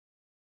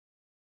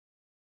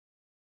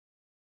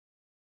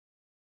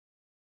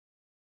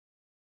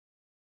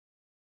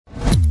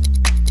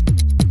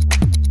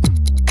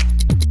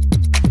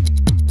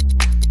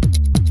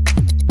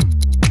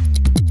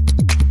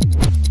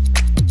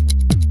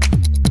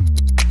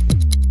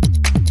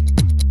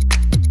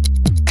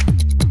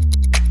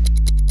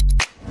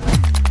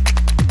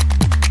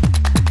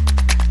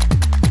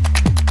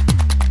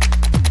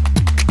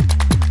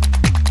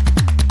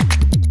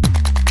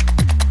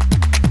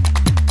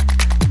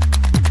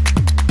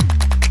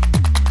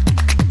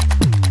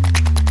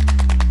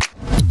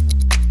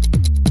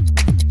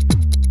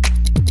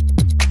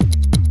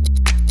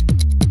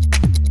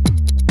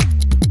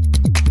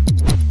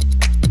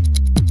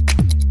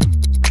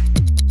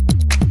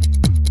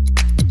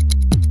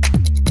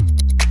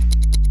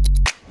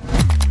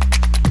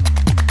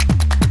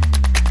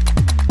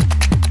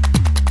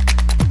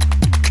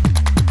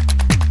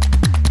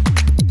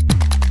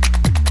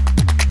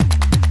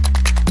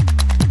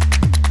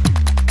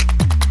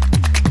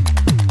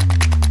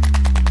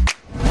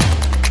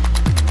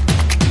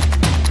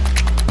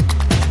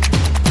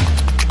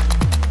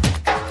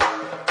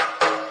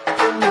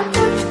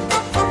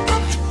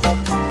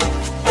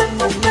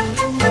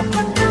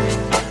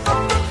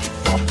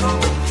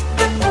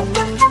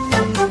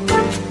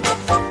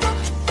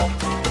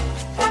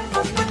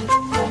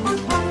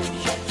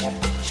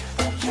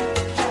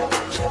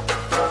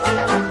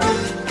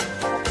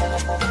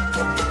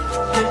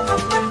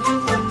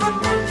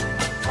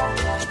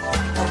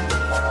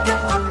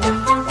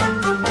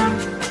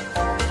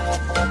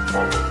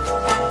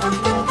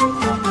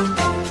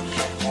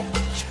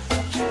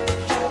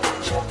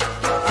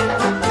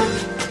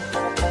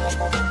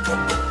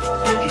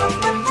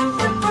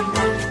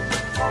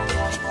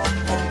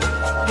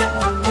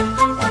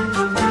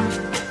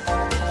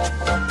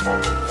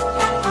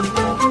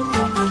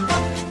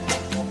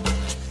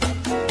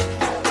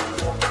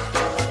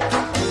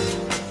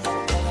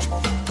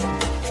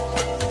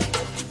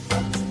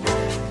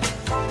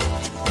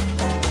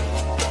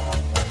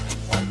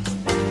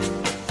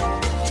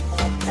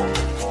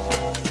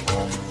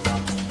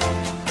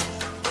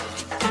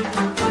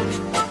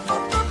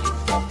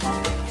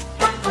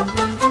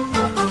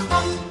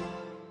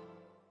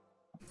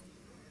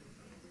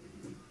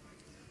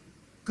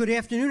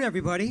afternoon,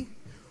 everybody.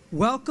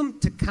 Welcome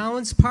to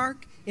Colins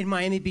Park in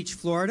Miami Beach,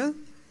 Florida.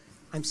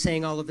 I'm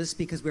saying all of this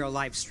because we are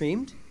live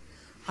streamed.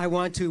 I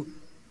want to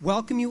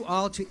welcome you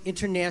all to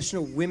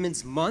International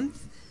Women's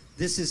Month.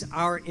 This is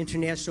our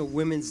International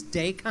Women's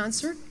Day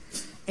concert.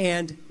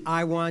 And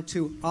I want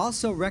to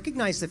also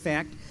recognize the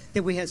fact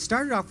that we had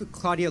started off with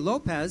Claudia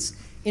Lopez,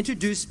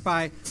 introduced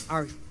by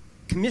our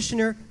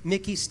Commissioner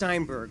Mickey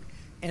Steinberg.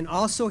 And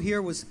also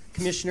here was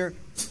Commissioner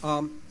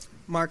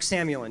Mark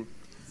Samuelin.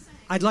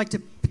 I'd like to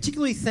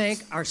particularly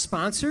thank our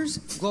sponsors,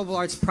 Global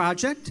Arts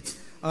Project,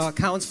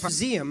 Colins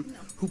Museum,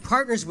 who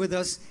partners with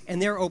us,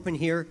 and they're open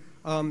here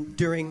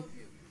during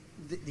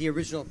the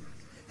original.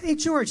 Hey,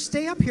 George,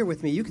 stay up here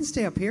with me. You can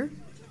stay up here.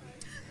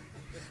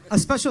 A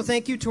special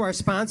thank you to our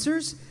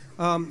sponsors,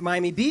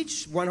 Miami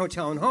Beach, One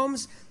Hotel and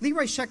Homes,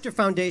 Leroy Schechter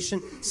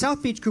Foundation,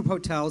 South Beach Group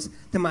Hotels,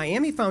 the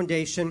Miami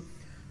Foundation,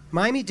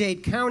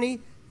 Miami-Dade County,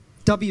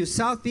 W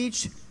South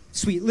Beach,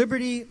 Sweet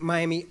Liberty,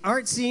 Miami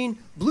Art Scene,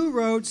 Blue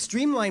Road,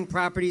 Streamline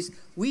Properties,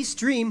 We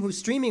Stream, who's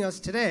streaming us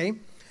today,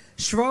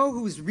 Schro,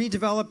 who's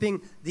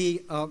redeveloping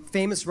the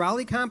famous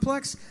Raleigh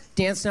complex,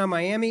 Dance Now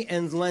Miami,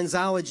 and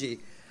Lensology.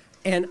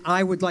 And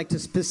I would like to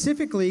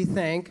specifically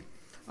thank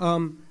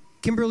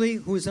Kimberly,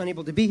 who is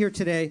unable to be here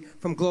today,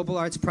 from Global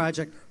Arts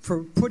Project,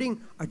 for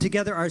putting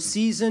together our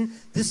season.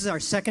 This is our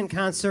second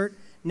concert.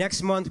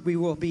 Next month, we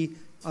will be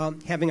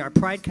having our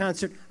Pride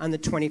concert on the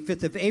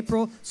 25th of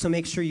April, so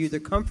make sure you either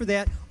come for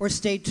that or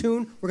stay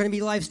tuned. We're going to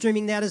be live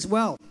streaming that as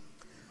well.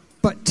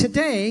 But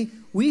today,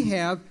 we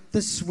have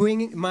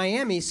the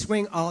Miami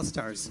Swing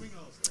All-Stars.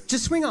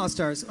 Just Swing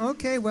All-Stars.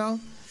 Okay, well,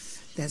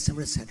 that's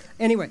what it said.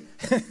 Anyway,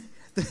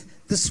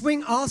 the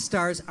Swing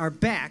All-Stars are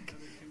back.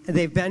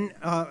 They've been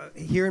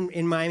here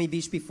in Miami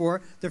Beach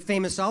before. They're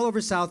famous all over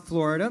South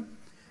Florida.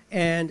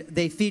 And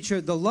they feature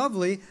the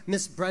lovely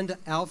Miss Brenda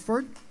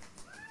Alford,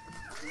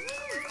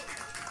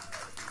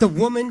 the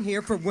woman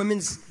here for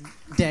Women's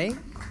Day,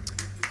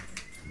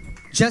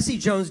 Jesse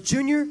Jones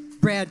Jr.,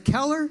 Brad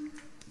Keller,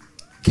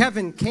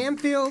 Kevin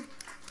Campfield,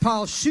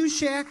 Paul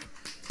Shewchuk,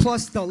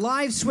 plus the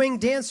live swing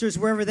dancers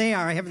wherever they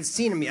are. I haven't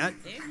seen them yet,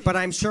 but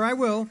I'm sure I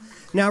will.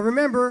 Now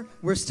remember,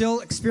 we're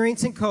still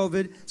experiencing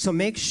COVID, so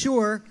make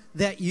sure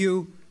that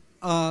you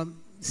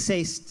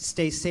stay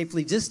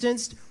safely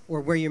distanced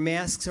or wear your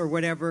masks or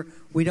whatever.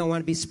 We don't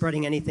want to be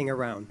spreading anything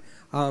around.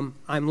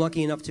 I'm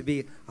lucky enough to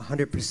be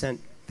 100%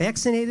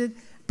 vaccinated,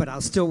 but I'll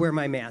still wear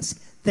my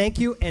mask. Thank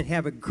you, and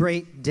have a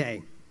great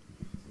day.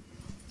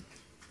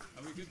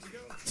 Are we good to go?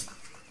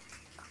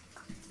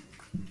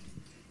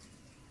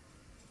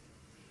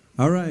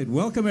 All right,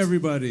 welcome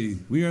everybody.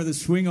 We are the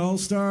Swing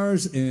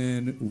All-Stars,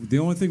 and the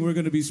only thing we're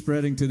going to be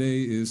spreading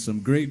today is some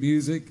great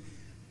music,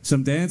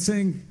 some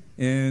dancing,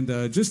 and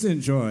just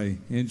enjoy.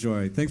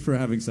 Thanks for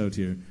having us out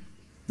here.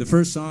 The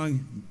first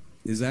song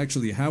is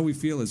actually How We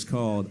Feel. It's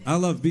called I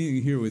Love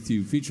Being Here With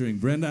You, featuring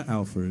Brenda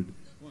Alford.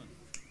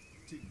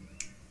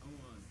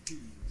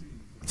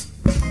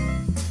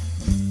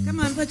 Come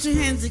on, put your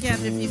hands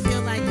together if you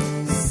feel like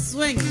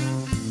swinging.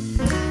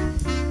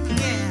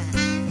 Yeah.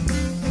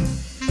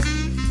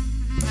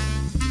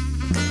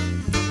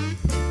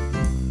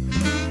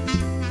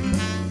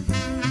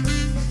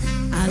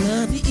 I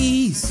love the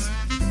East,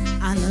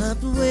 I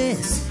love the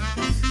West,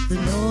 the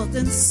North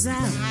and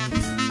South,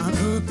 I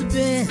love the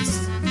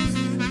best.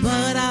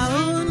 But I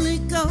only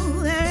go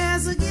there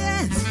as a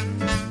guest,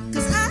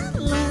 'cause I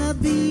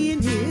love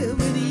being here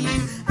with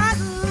you. I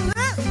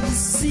love the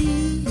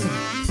sea,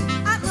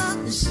 I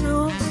love the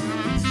shore,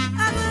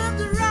 I love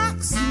the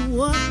rocks, and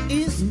what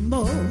is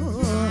more,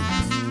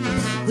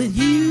 with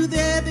you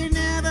there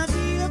never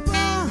be a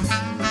bar,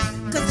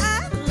 'cause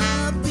I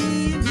love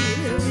being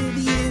here with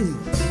you.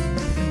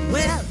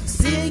 Well,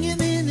 singing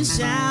in the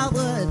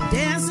shower,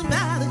 dancing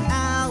by the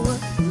hour,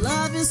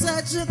 love is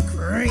such a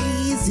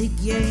crazy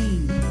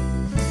game.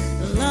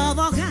 Love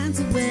all kinds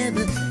of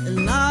weather, as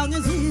long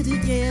as we're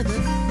together.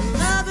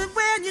 Love it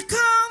when you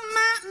call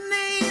my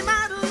name.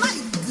 I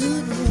like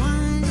good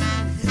wine,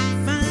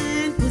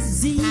 fine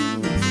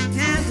cuisine,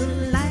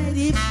 candlelight,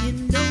 if you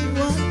know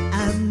what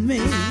I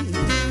mean.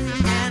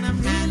 And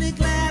I'm really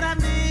glad I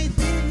made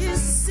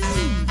this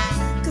scene,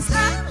 'cause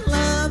I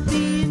love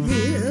being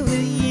here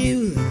with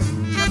you.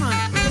 Come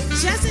on,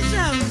 Jesse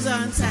Jones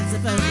on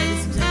saxophone,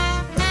 ladies and gentlemen.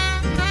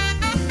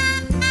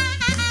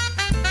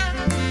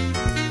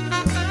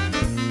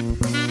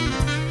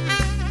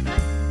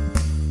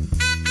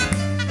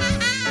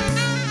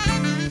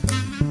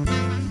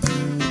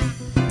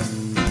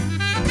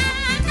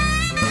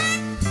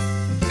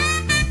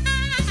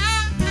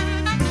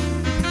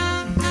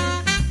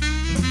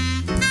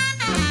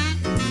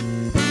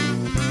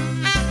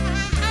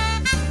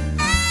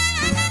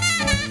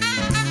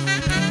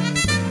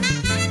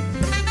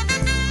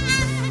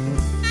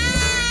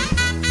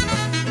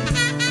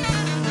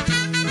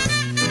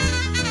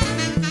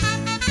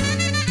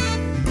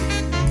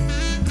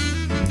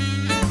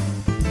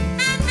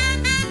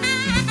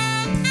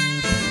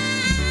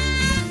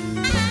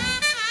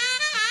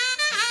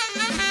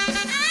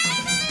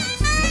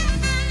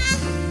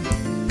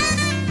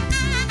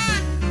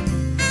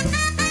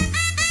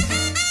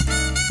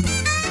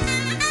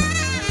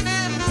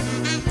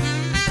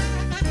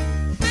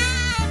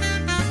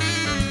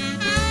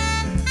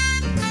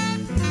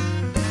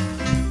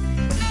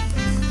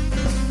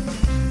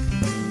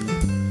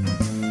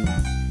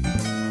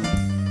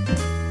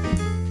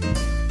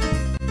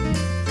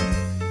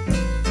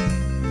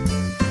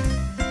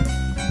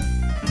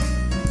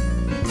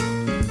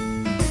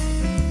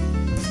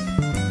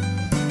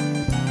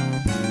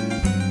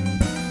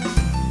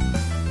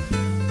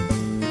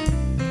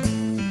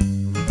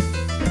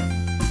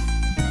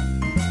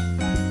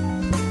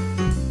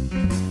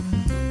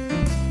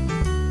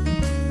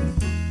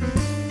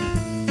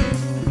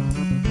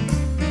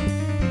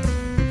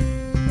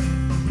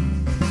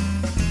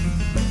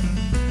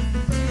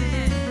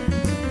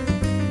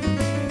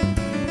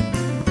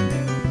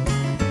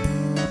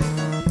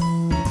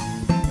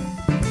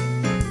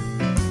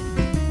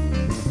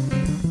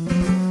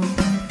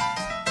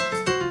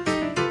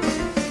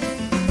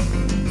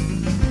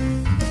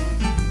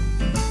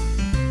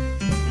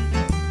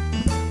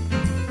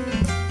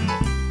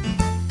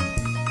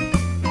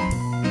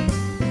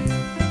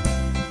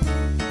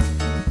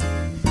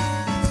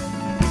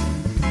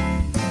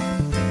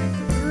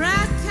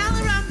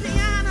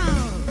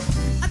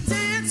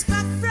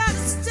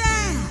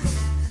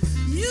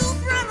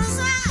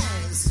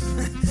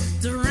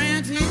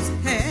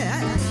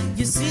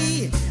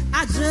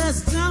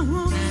 just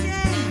don't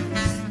care,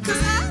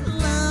 'cause I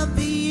love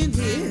being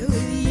here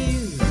with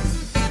you.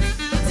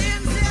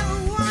 Denzel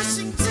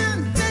Washington,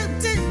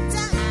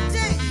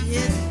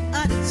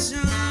 other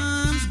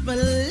charms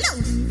blow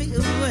me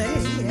away.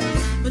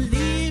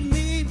 Believe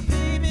me,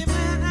 baby,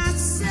 when I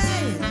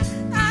say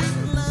I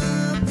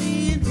love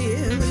being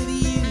here with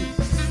you.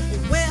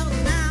 Well,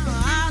 now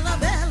all the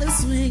bell is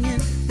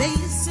swinging,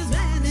 bass's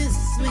band is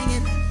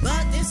swinging,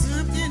 but there's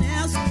something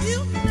else you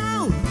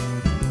know.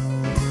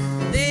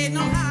 They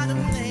know how to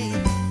play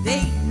it,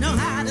 they know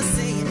how to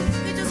say it.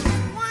 They just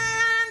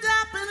wind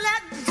up and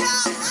let go.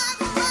 I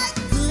like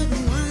good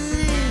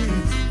wine,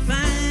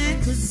 fine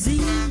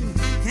cuisine,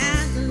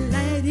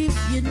 candlelight, if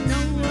you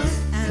know what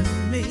I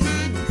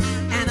mean.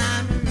 And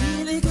I'm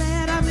really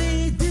glad I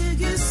made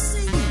you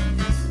see,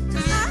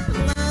 'cause I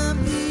love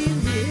being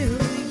here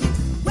with you.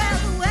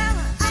 Well,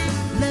 I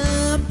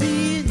love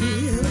being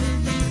here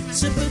with you.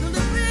 So put on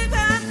the big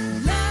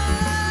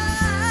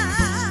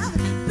love,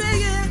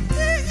 being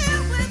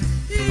here with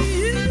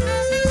you.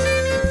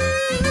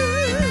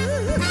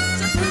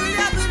 So put it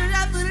up, put it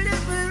up, put it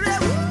up, put it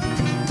up.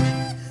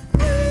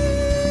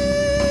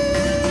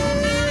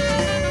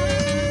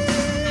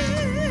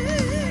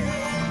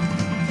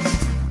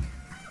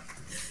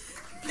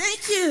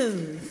 Thank you.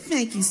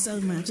 Thank you so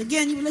much.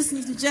 Again, you were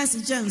listening to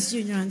Jesse Jones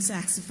Jr. on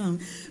saxophone,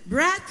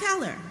 Brad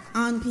Keller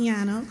on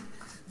piano,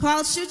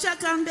 Paul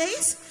Shewchuk on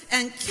bass,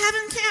 and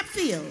Kevin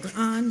Campfield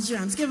on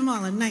drums. Give them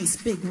all a nice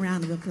big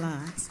round of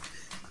applause.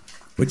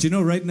 But you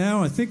know, right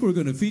now, I think we're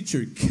going to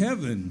feature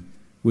Kevin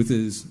with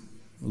his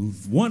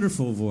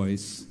wonderful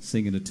voice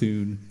singing a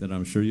tune that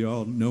I'm sure you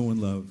all know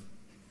and love.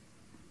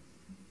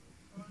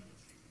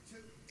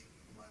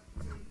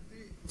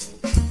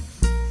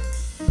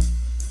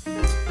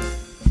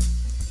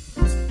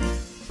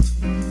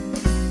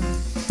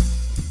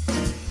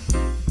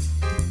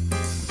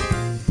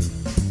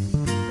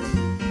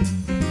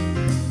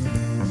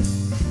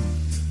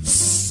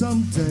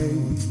 Someday,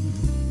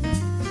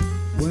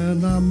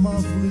 when I'm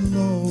awfully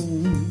low,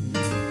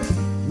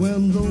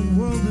 when the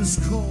world is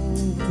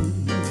cold,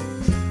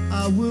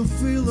 I will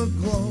feel a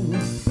glow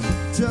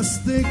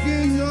just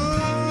thinking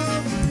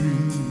of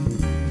you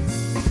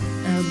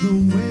and the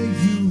way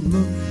you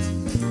look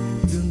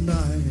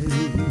tonight.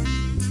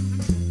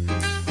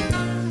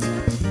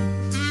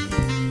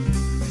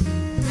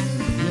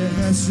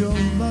 Yes,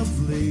 you're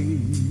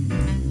lovely,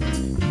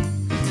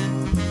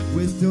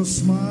 with your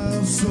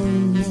smile so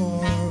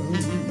warm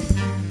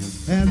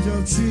and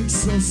your cheeks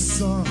so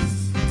soft.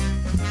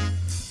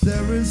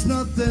 There is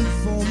nothing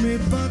for me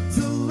but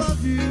to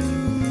love you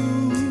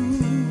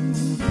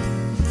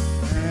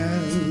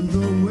and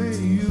the way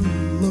you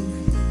look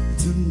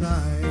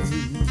tonight.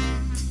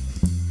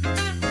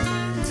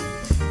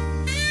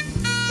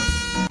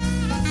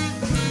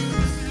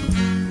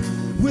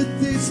 With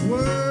each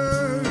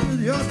word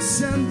your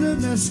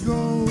tenderness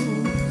grows,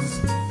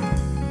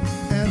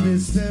 and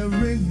it's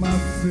stirring my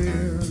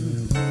fear.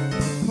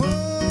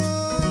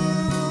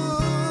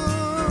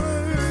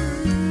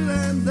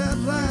 And that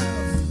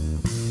laugh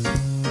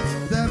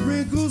that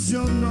wrinkles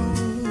your nose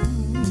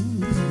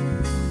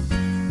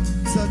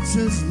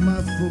touches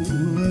my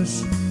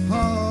foolish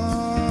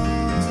heart.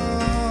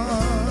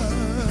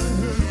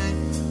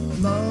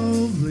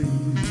 Lovely,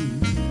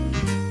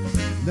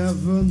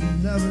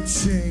 never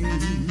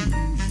change.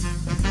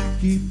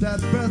 Keep that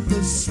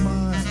breathless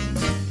smile.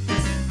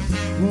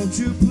 Won't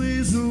you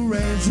please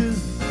arrange it,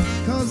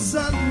 'cause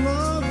I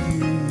love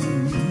you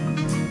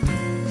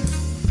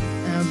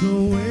and the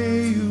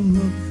way you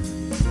look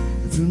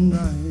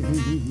tonight.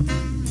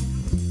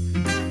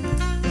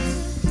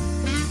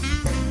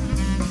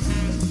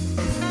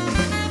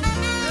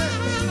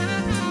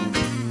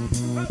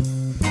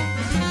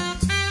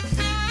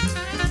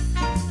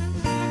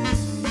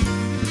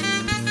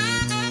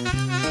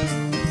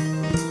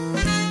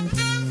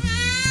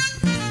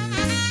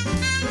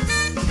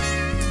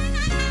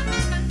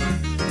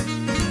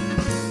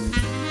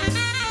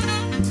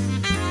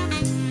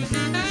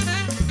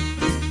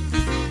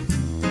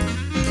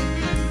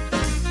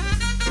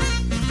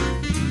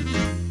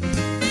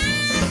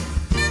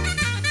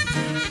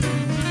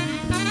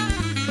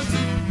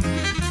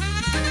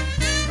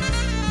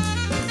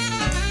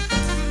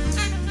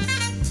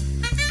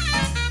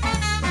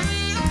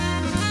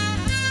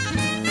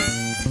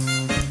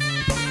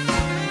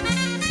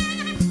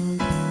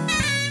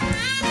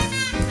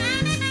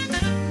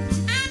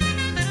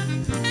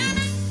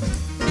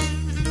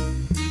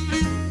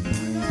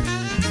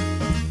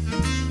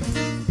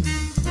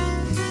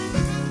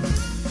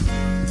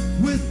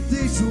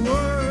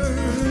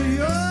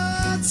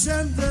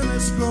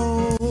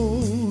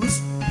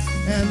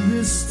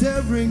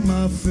 Stirring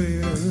my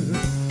fear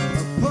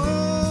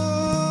apart,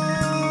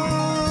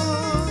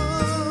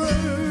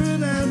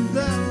 and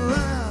that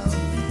laugh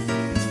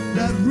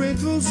that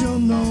wrinkles your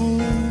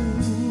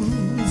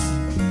nose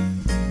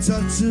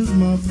touches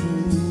my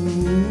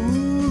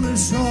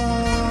foolish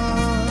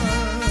heart.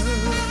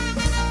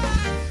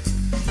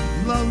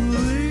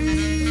 Lovely,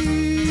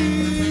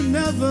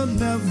 never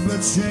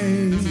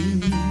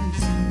change.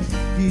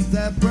 keep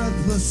that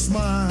breathless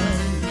smile.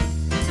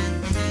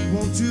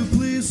 Won't you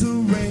please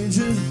arrange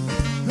it,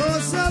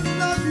 'cause I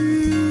love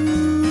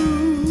you,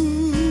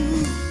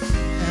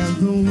 and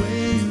the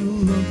way you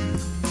look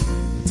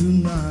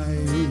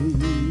tonight.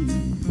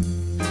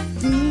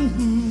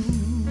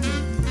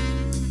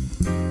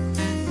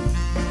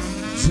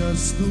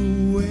 Just the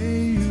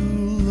way you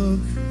look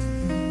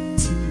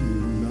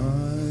tonight.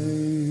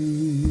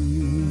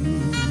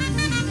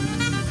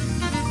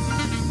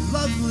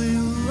 Lovely,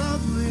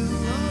 lovely,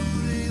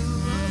 lovely,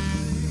 lovely.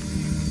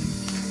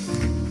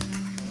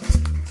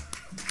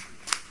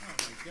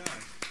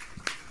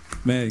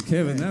 Man,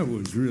 Kevin, that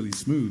was really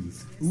smooth.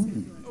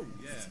 Ooh. Oh,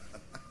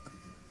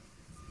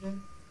 yeah.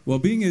 Well,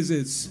 being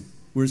as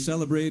we're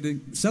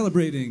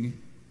celebrating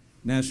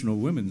National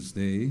Women's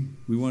Day,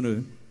 we want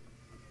to.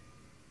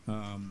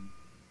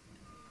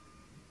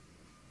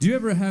 Do you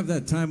ever have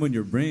that time when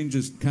your brain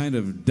just kind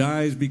of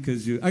dies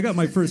because I got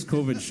my first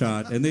COVID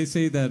shot, and they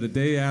say that a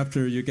day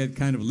after you get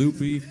kind of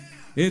loopy?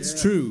 It's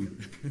true.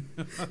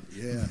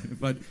 Yeah.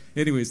 But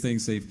anyways, staying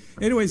safe.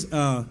 Anyways,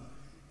 Ella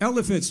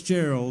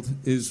Fitzgerald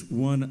is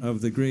one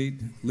of the great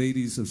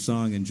ladies of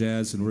song and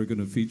jazz, and we're going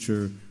to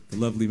feature the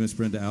lovely Miss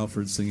Brenda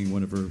Alford singing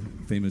one of her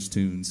famous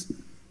tunes,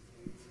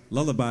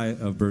 Lullaby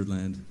of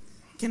Birdland.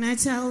 Can I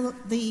tell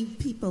the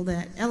people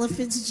that Ella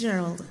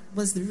Fitzgerald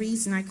was the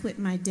reason I quit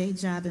my day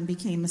job and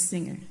became a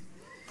singer?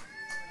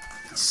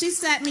 She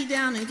sat me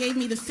down and gave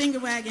me the finger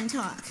wagging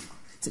talk.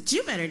 Said,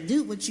 you better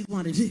do what you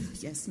want to do.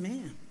 Yes,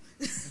 ma'am.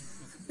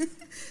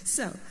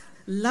 So,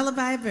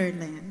 Lullaby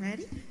Birdland.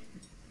 Ready?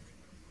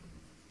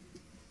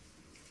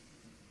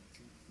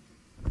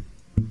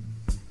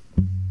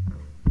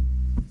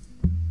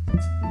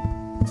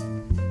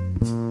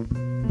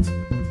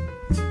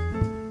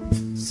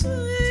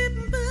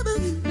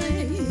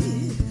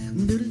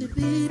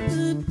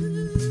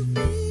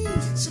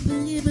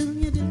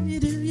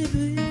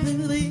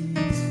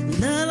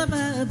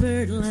 Lullaby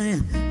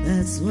Birdland,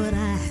 that's what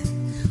I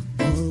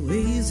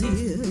always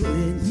hear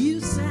when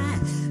you sigh.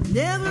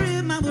 Never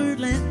in my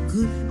wordland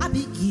could I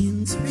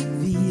begin to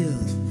reveal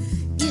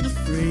in a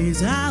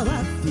phrase how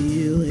I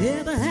feel.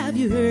 Ever have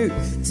you heard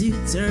two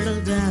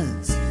turtle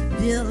doves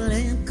bill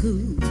and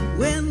coo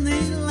when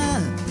they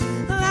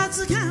love? That's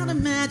the kind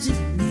of magic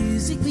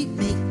music we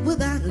make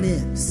with our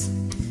lips,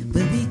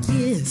 but we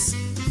kiss.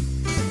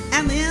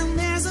 And then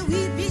there's a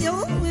weepy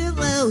old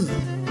willow.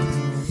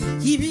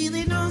 He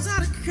really knows how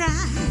to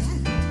cry.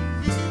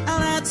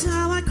 That's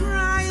how I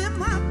cry in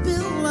my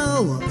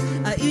pillow.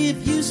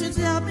 If you should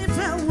tell me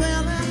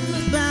farewell and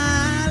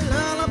goodbye,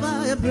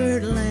 lullaby of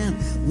birdland,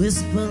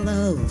 whisper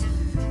low,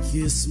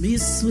 kiss me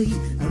sweet,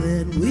 and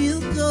then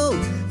we'll go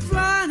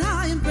flying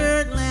high in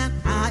birdland,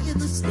 high in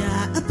the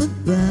sky up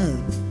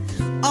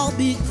above, all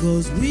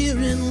because we're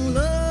in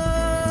love.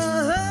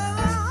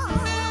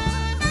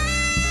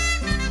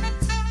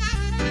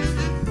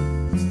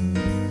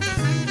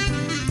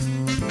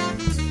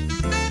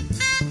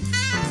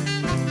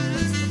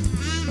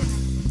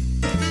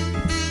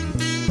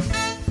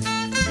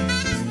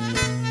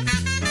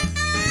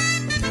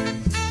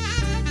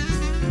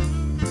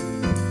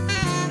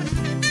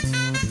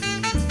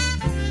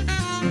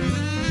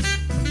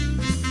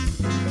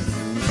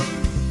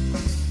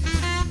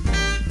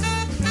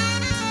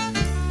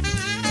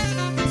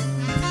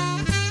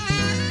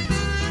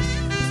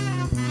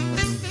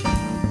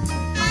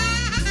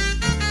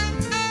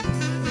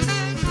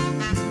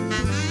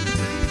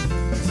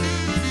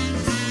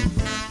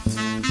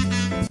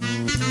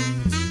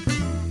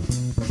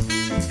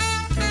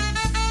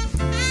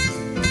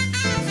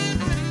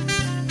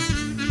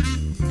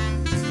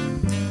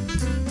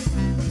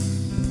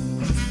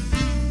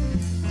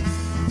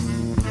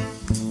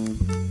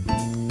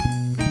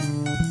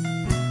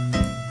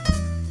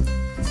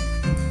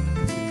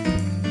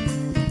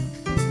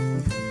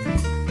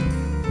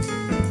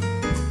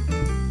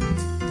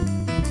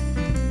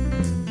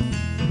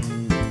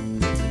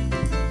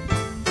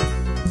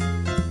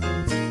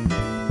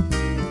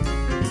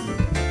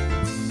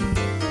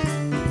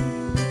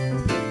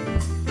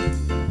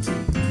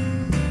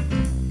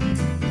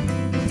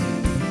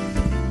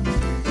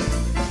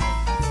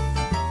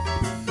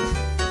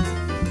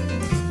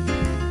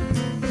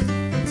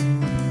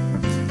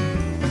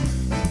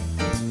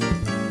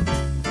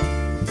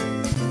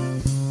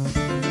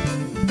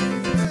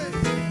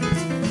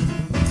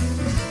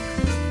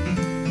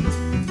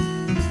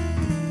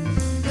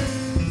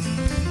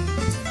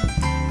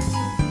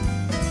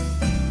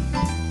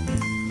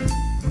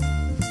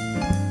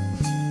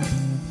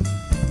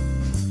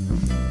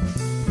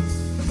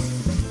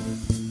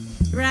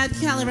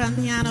 Keller on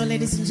piano,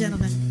 ladies and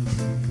gentlemen.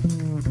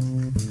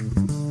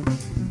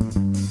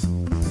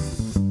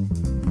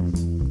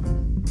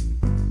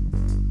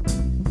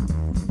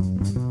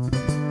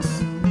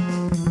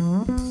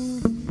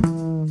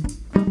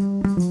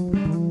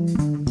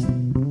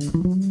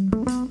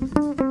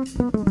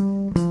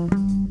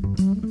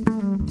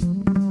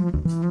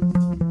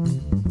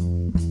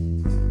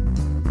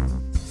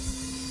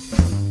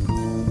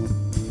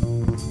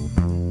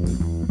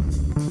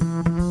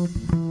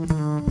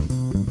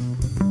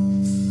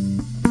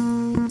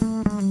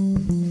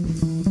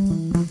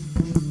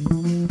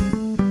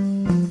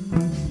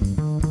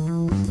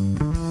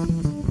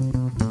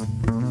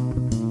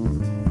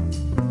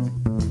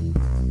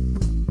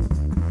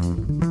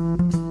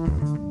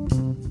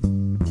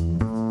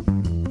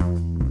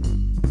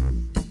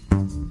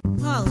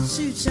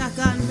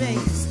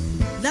 bass.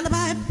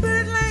 Lullaby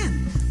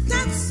birdland,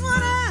 that's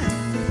what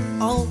I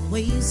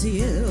always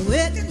hear.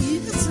 Where can you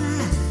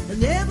decide? I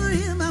never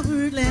hear my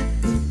birdland.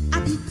 I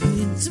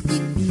begin to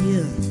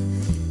reveal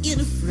in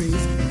a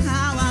phrase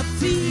how I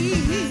feel.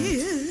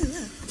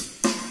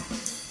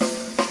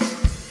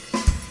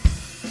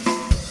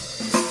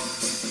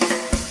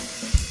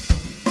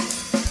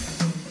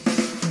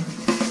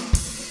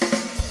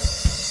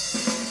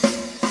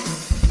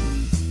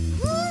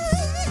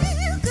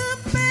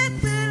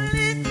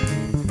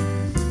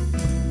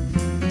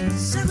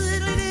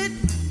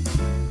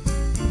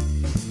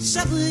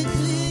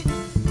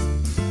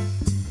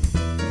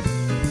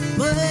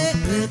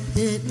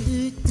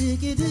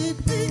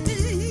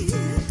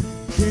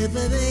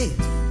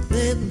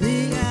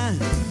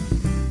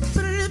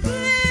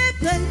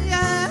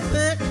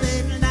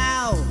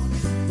 Now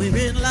we're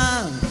in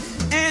love,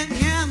 and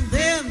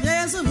then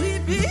there's a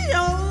weepy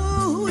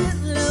old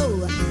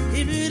willow.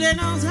 He really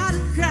knows how to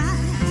cry.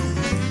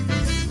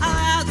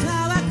 I'll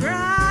tell I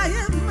cry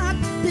in my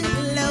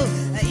pillow.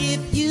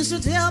 If you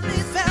should tell me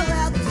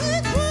farewell,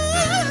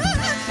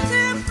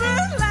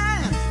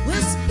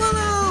 whisper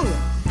low,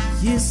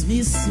 kiss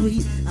me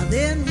sweet, and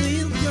then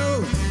we'll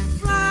go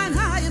flying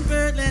high in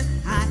birdland,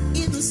 high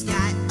in the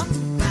sky up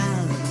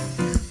above.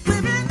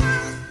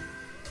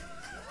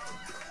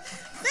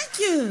 Thank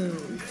you,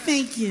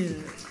 thank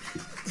you.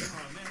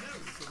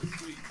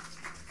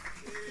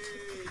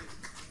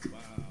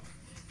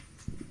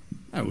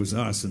 That was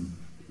awesome.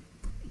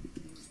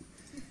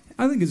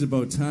 I think it's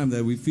about time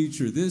that we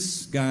feature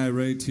this guy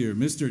right here,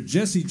 Mr.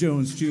 Jesse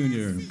Jones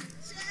Jr.,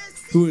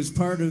 who is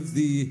part of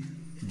the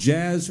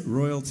jazz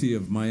royalty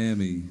of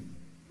Miami.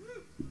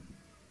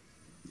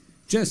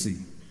 Jesse.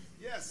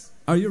 Yes.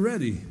 Are you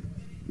ready?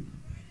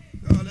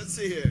 Oh, let's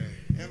see here.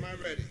 Am I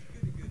ready?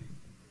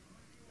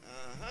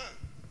 Uh-huh.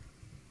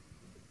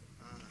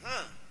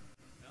 Uh-huh.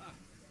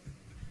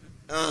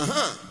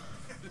 Uh-huh.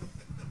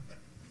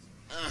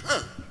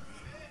 Uh-huh.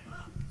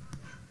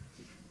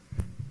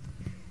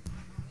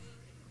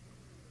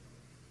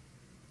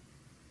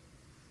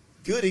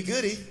 Goody,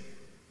 goody.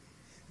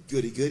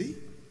 Goody, goody.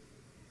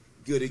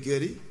 Goody,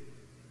 goody.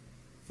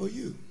 For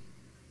you.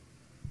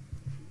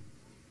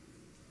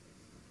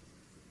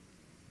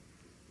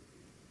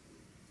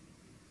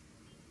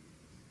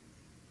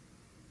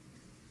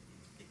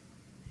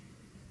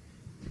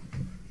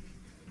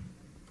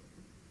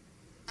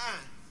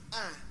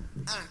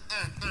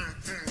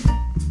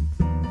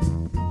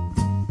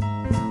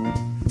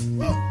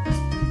 Whoa.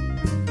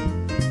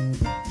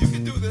 You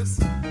can do this.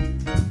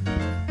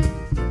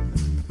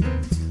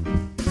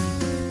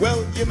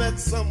 Well, you met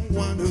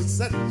someone who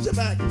set you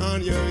back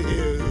on your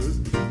heels.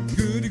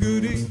 Goody,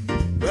 goody.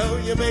 Well,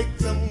 you make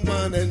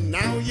someone and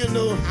now you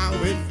know how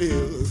it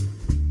feels.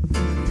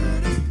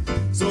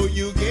 So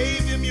you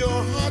gave him your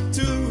heart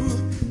too,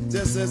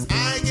 just as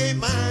I gave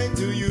mine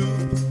to you.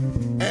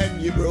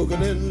 And you broke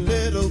it in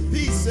little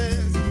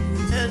pieces.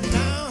 And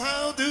now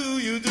how do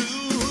you do?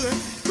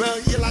 Well,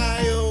 you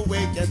lie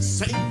awake and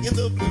sing in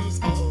the blues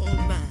all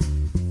night.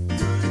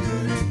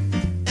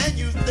 And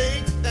you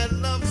think that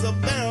love's a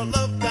barrel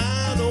of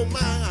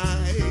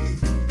dynamite.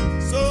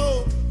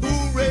 So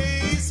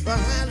hoorays for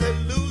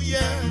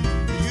hallelujah,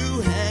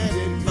 you had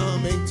it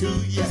coming to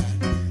ya.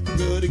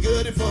 Goody,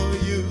 goody for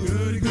you.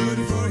 Goody,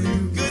 goody for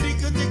you. Goody,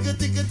 goody,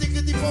 goody, goody,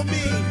 goody for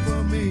me.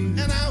 For me.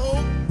 And I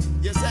hope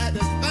you're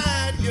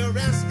satisfied, your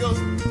rascal.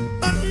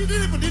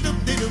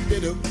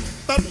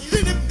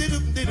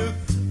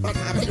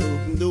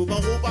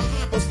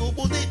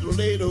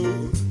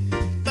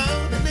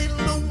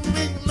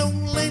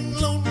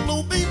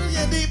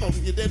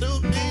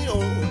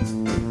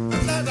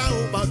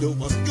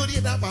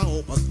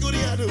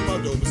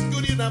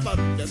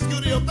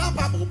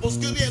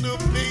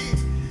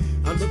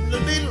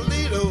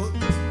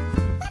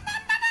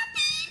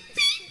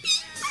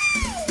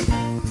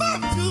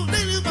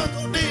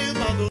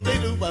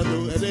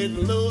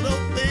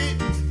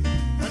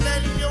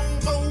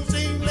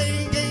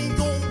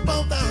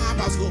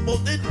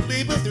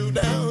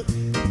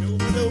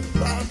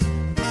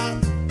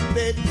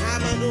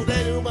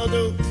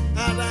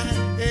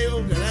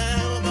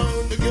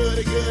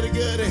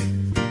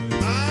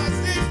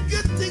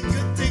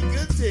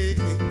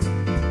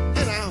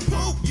 And I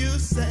hope you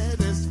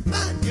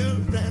satisfied your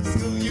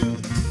rascal you.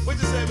 What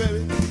you say,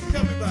 baby?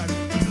 Tell me about it.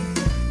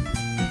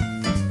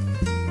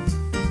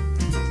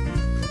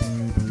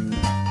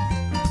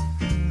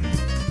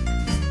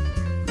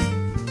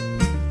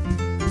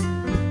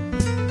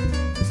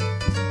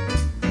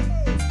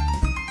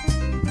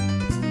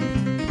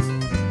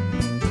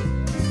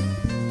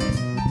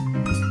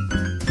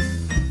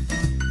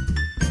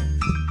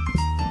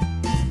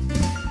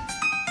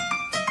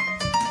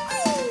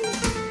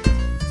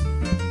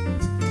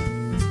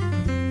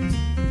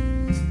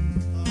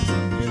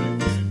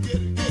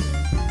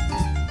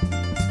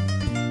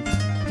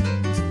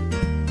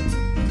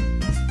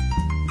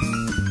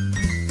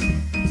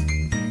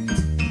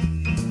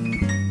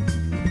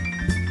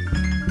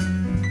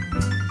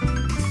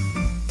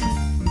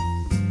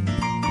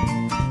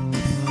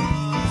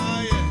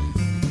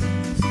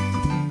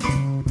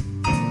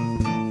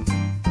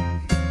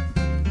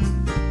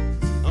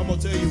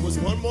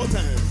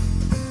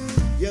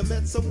 you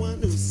met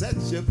someone who set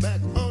you back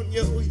on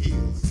your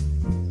heels.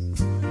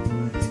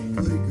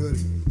 Goody, goody.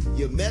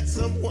 You met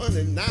someone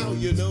and now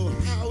you know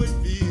how it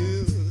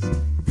feels.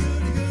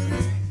 Goody,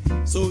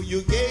 goody. So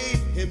you gave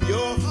him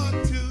your heart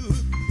too,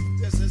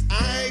 just as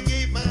I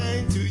gave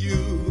mine to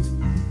you.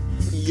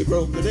 You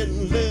broke it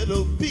in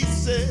little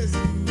pieces.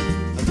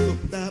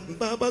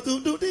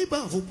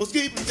 Hope was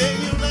keeping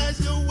you lies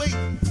your weight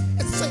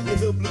and singing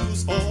the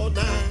blues all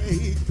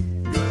night.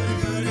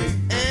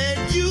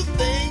 And you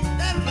think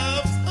that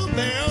love's a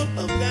barrel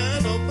of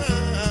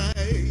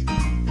dynamite.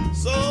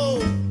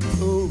 So,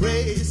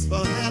 race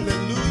for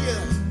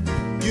hallelujah,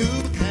 you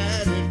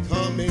had it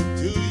coming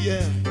to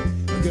you.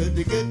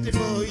 Goody, goody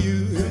for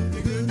you.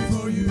 Goody, goody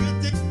for you.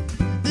 Goody,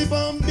 goody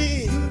for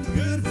me. Goody,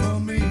 goody for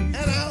me. And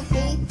I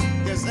hope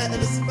you're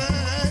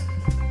satisfied.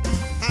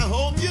 I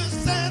hope you're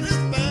satisfied.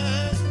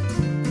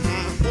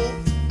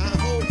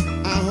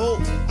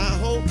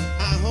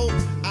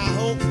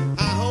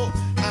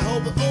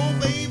 Oh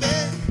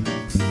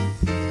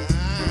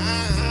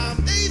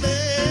baby,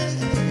 baby,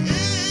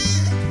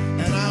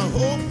 and I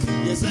hope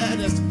you're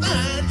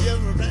satisfied, you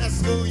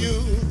rascal, you.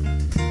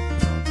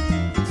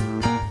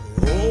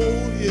 Oh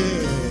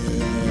yeah.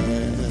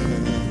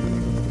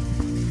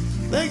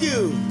 Thank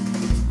you.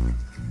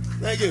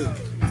 Thank you.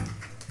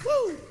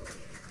 Woo.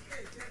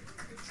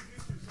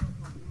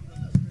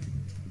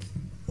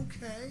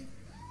 Okay.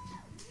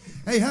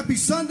 Hey, happy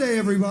Sunday,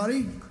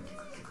 everybody.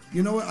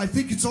 You know what? I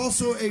think it's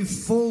also a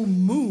full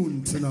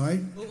moon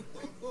tonight.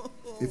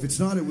 If it's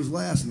not, it was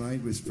last night.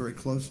 It was very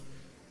close.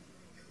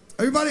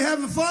 Everybody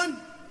having fun?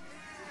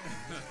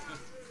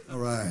 All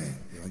right.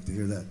 I like to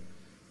hear that.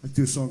 I'd like to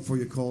do a song for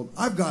you called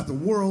I've Got the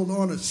World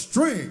on a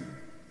String.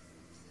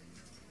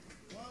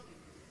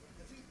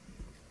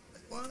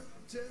 One,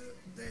 two,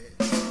 three.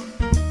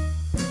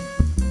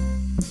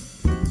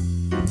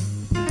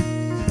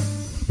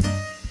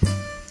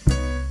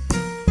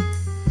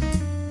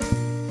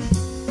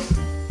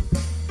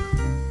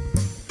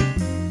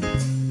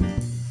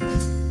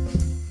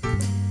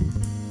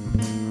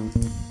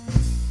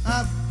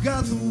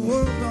 Got the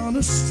world on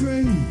a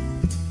string,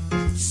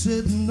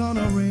 sitting on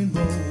a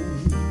rainbow.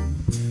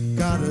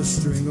 Got a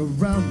string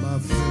around my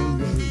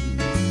finger.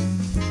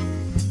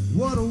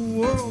 What a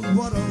world,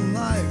 what a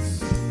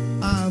life,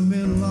 I'm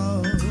in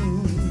love.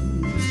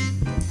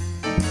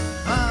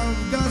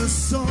 I've got a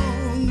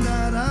song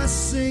that I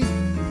sing,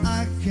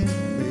 I can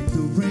make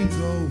the rain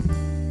go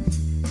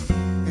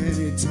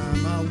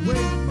anytime I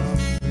wave my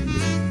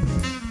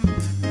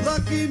finger.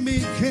 Lucky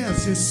me,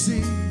 can't you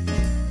see,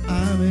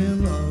 I'm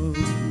in love.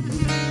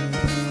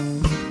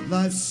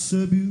 Life's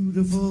a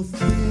beautiful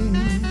thing.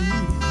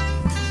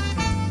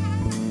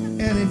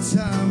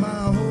 Anytime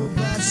I hold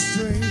that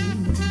string,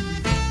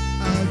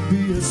 I'd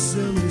be a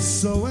silly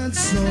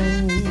so-and-so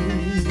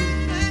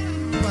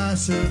if I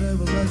should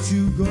ever let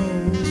you go.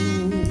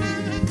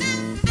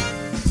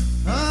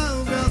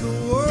 I've got the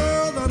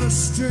world on a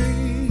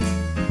string,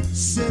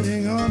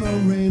 sitting on a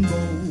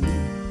rainbow.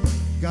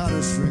 Got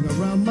a string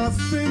around my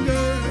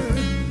finger.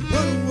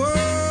 What a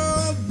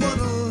world, what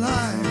a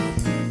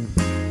life,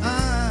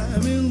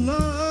 I'm in love.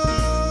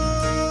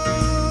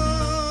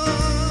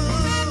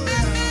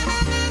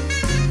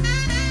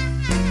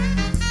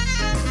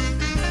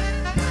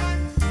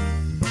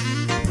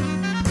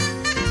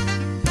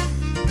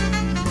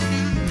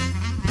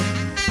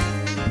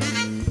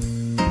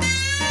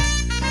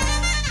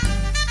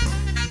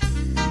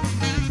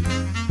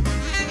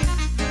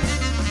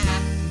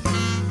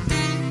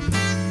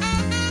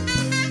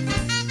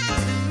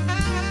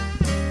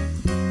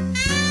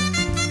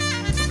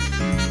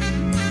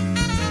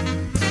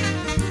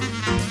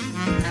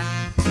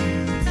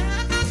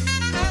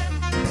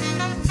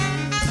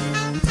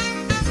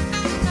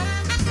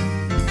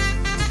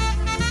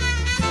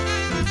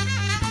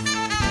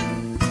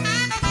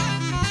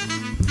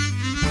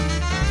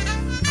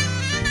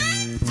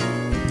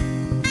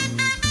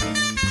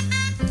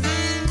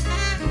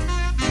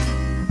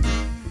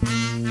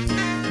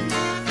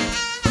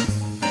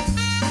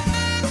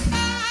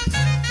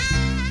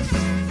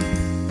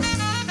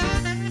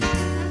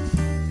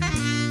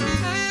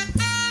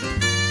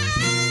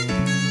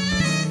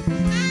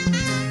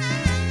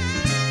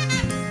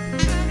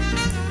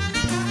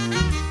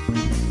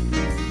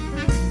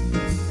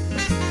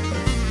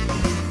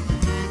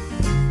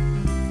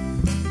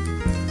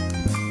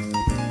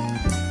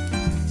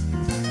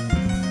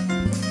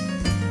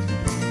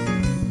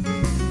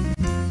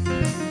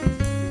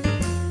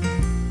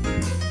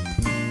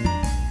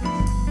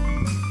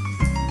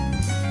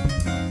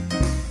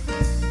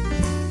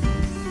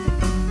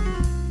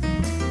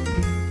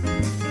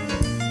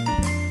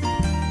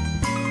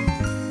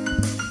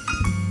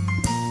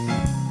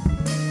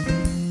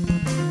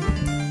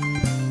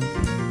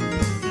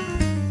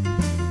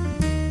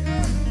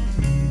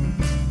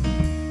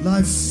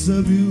 Life's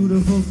a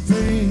beautiful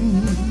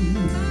thing.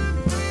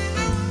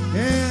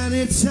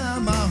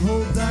 Anytime I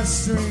hold that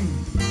string,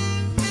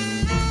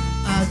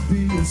 I'd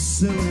be a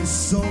silly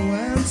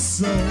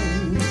so-and-so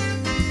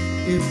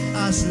if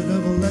I should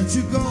ever let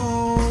you go.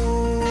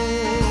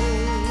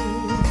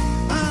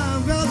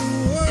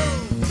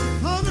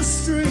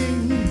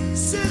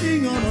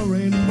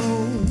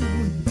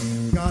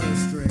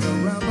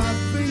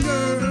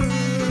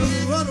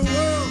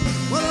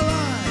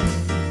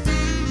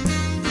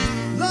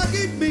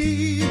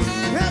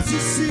 to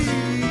see.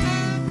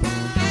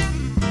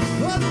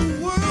 What a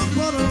world,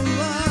 what a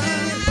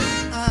life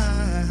I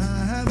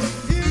have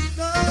in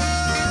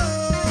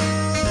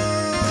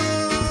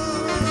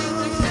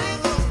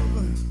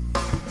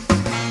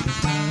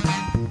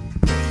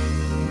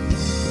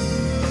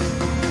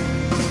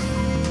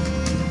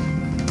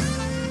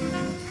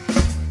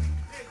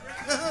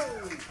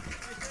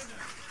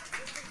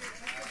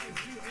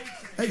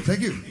Hey,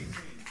 thank you.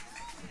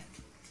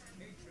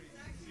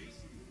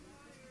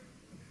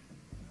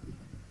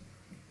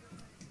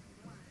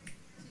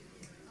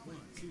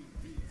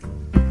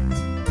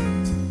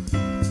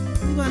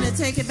 We want to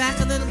take it back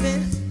a little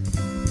bit,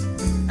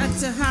 up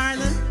to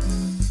Harlem.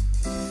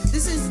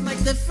 This is like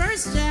the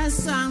first jazz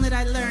song that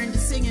I learned to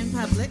sing in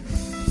public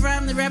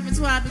from the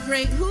repertoire of the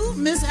great who?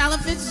 Miss Ella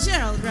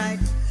Fitzgerald, right?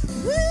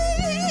 Oh,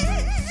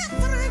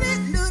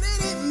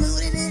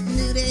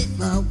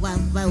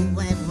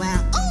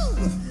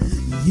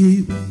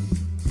 you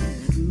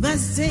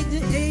must take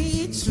the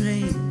A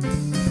train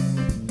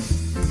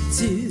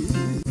to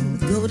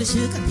go to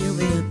Shewchuk,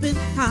 up in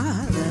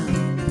Harlem.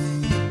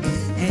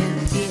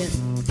 And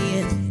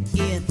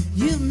if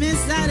you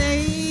miss that A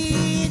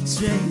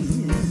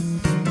train,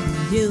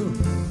 you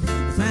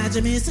find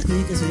your Mr.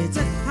 Quickest way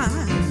to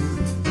Harlem.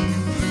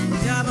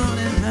 Come on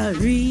and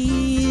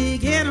hurry,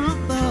 get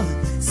on board.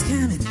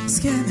 Scamming,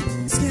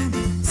 scamming,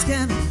 scamming,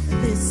 scamming.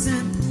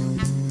 Listen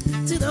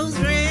to those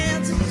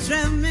rails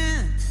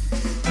drumming.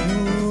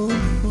 Oh,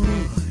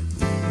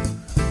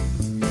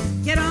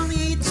 get on the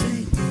A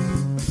train.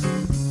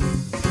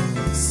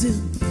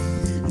 Soon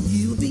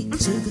you'll be on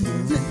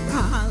Shewchuk to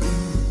Harlem.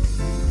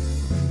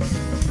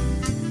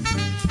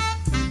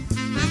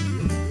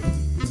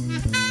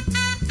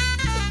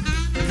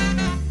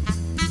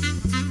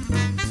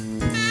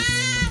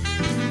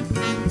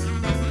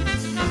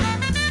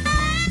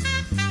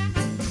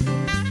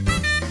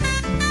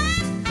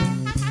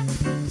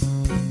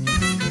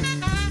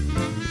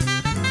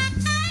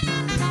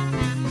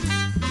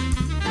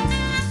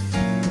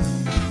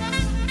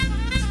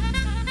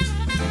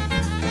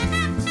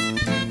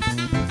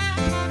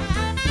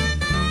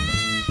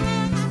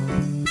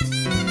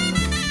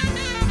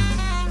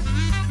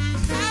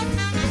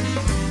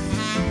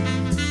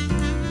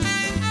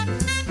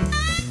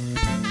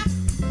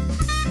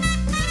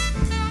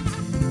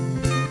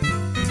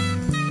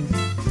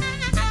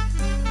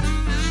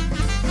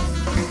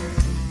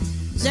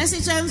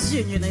 Jesse Jones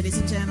Jr., ladies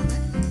and gentlemen.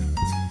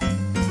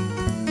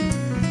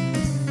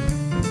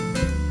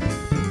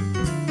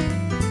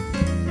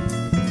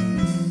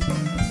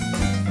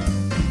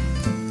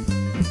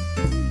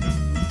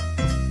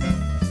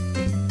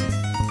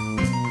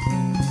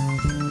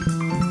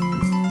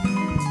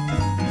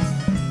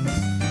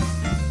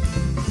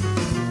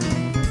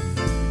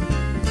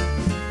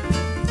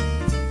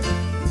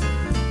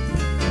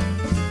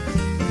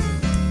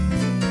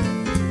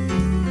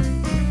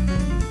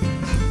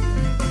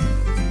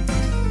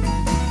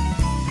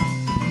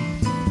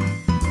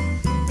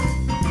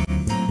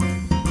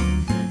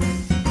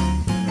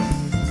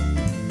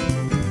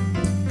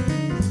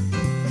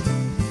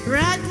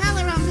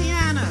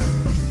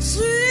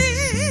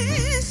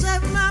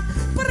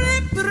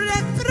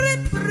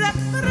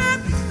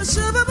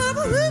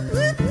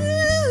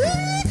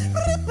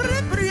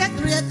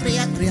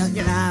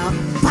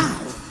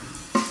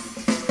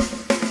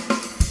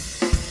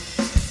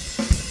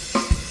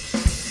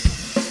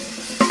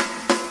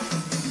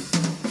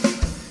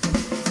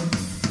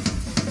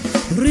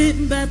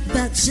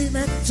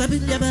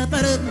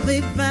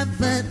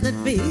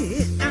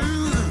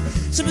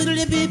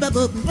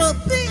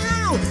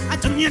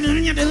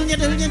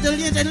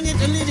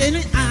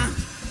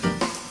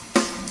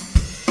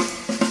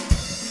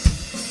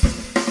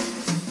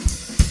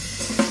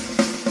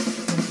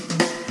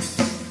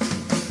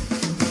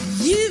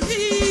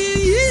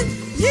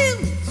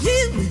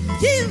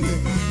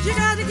 You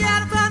gotta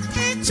get up on the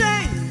A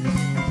train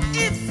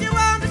if you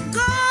want to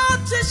go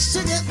to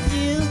Shewchuk.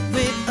 You'll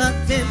be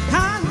up in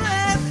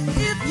Harlem.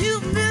 If you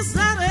miss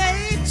that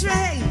A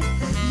train,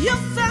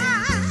 you'll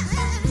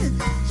find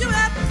you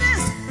have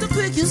missed the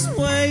quickest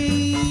way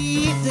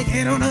to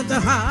get on up to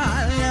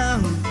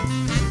Harlem.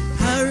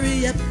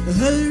 Hurry up,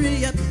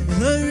 hurry up,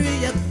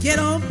 hurry up, get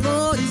on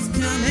board, he's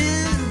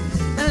coming.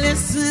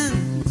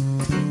 Listen,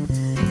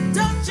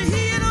 don't you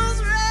hear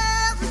those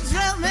rails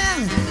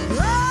drumming?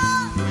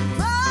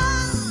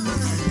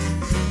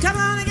 Come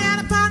on and get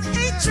upon the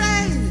A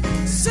train.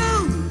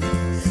 Soon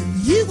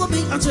you will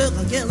be on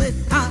Shewchuk. Get it.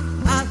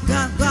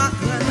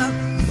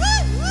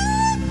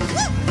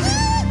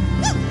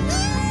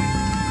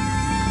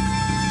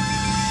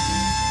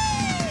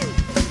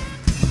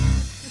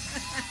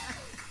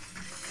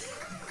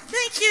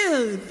 Thank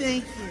you.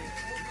 Thank you.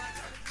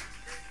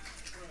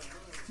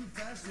 Two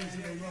bastards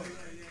in a row.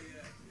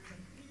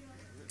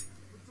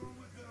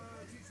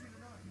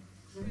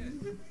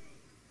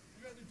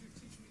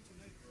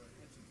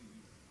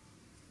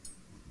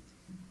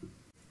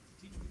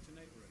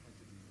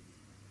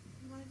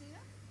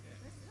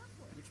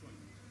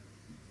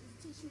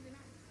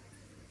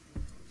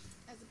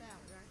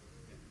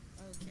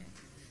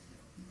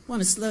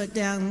 want to slow it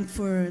down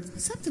for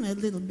something a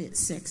little bit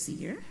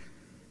sexier.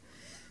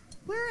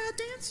 Where are our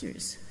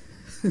dancers?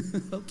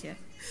 Okay.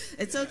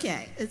 It's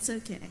okay. It's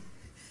okay.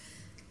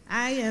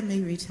 I am a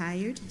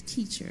retired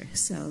teacher,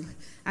 so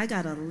I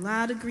got a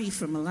lot of grief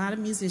from a lot of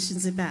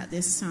musicians about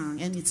this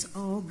song, and it's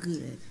all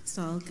good. It's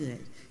all good.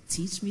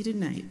 Teach me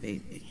tonight,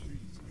 baby.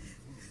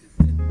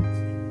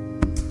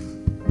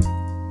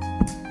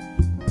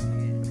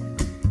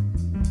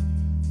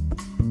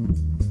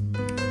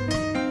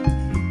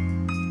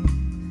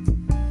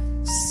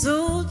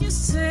 So you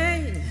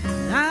say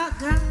I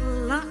got a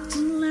lot to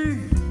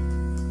learn.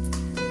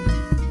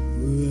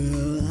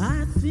 Well,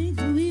 I think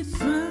we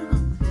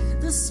found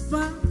the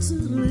spot to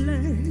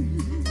learn.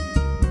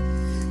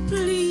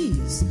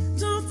 Please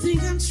don't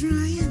think I'm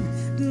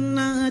trying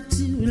not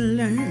to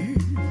learn.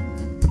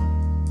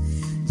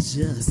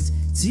 Just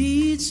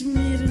teach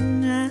me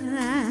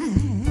tonight.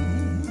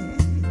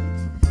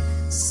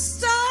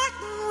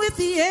 Starting with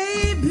the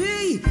A,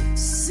 B,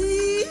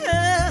 C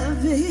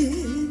of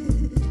it,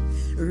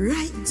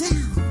 right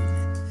down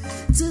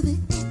to the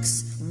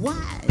X,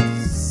 Y,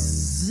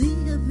 Z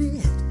of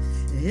it.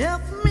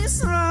 Help me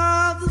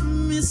solve the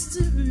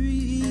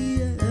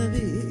mystery of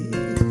it.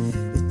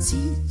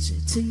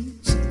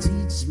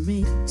 Teach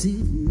me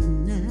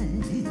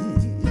tonight.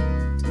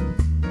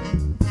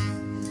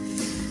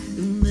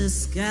 The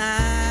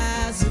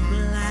sky's a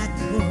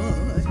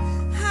blackboard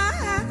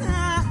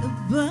high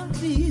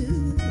above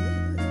you.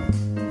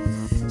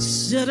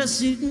 Should a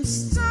shooting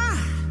star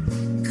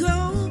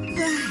go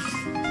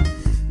by,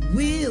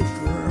 we'll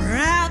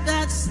grab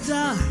that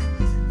star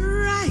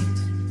right.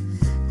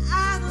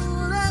 I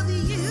love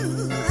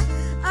you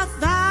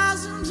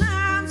 1,000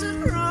 times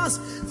across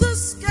the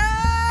sky.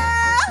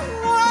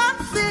 One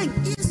thing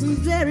isn't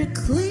very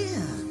clear,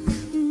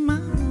 my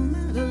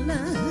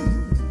love.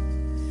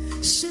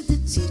 Should the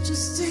teacher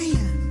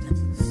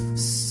stand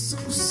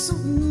so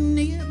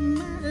near,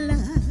 my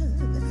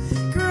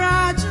love?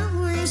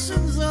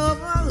 Graduation's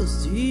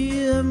almost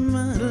here,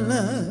 my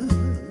love.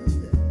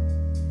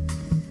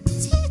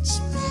 Teach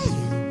me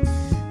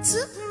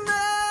tonight.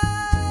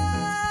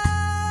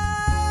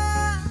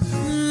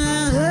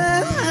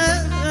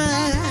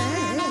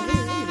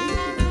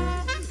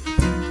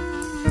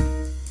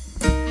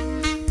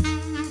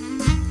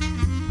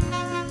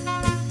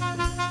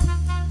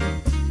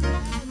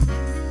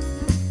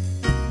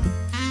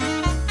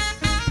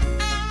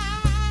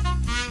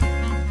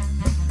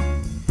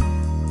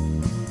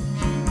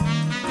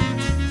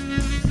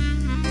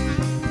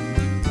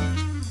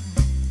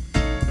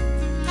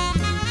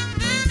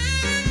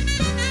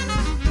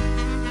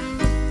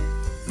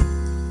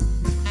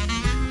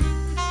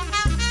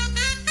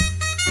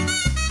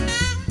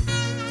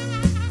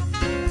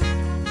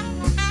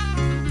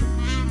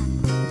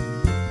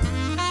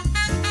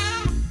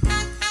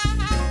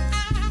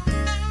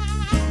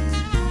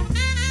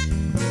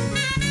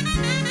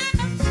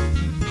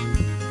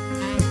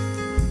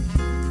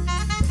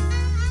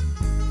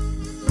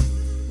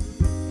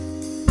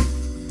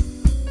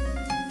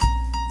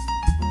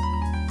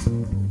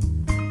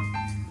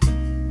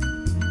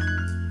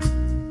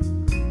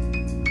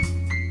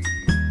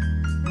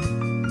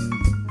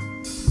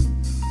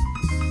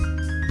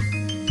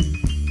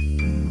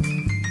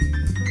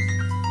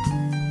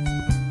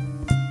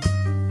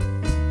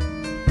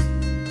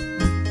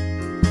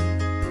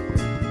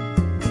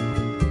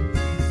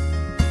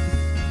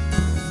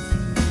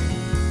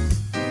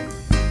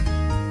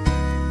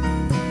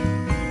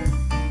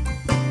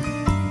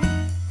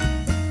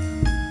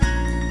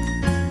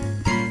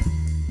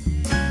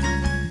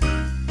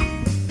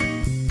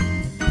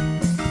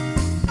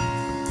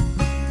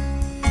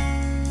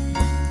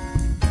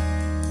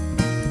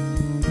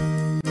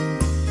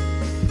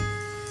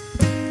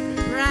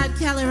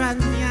 Keller on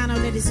the piano,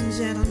 ladies and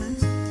gentlemen.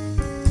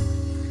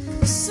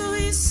 So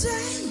you say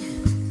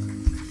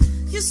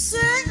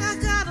I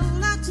got a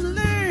lot to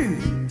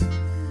learn.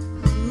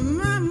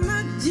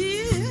 My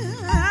dear,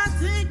 I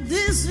think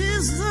this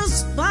is the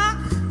spot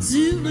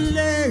to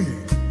learn.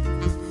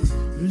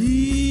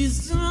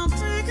 Please don't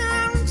think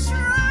I'm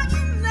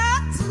trying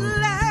not to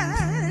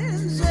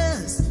learn.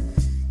 Just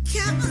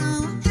come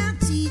on and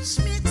teach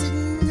me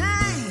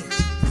tonight.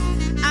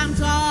 I'm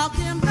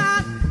talking about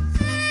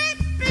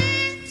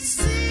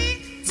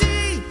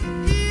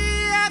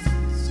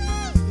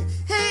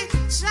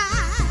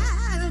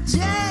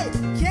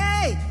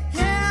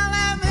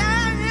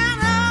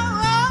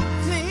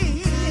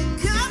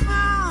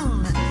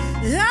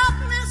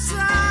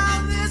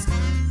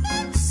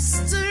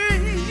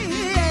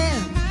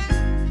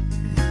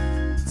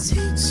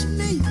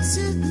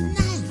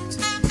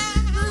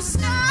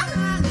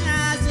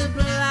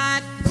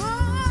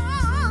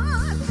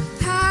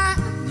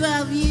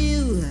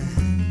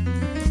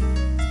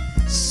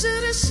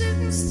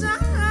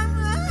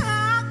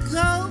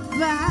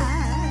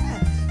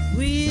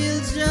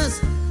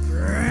just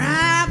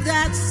grab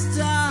that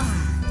star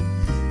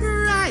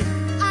right.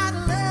 I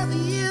love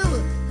you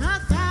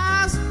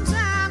 1,000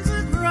 times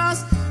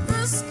across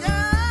the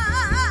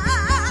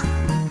sky.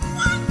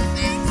 One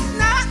thing's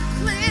not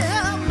clear,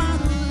 my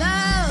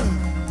love.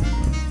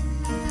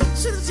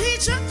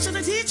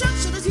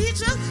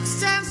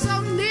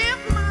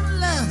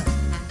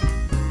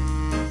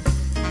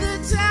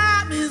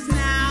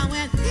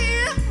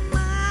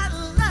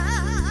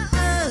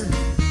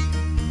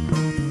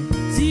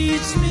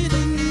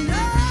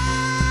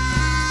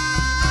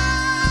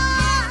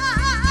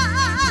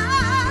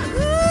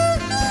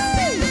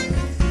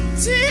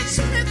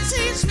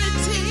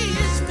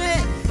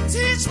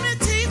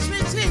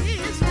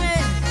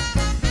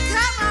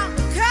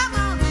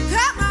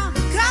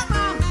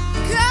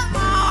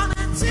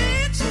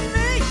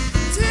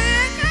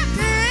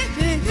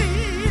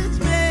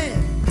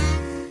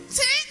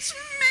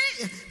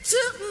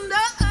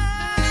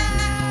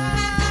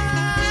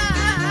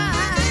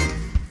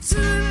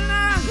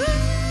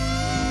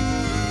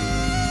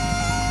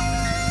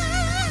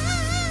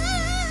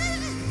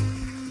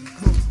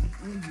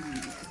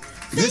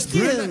 Miss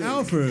Brenda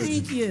Alford.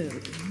 Thank you.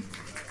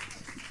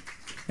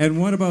 And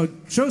what about,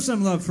 show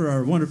some love for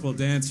our wonderful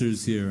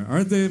dancers here.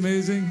 Aren't they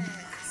amazing?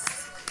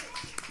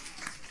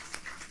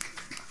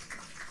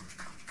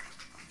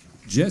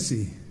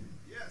 Jesse.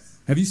 Yes.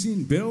 Have you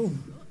seen Bill?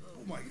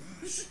 Oh my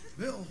gosh.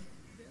 Bill.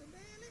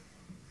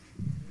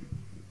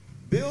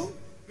 Bill?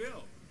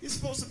 Bill. You're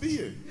supposed to be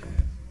here. Yeah.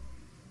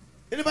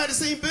 Anybody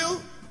seen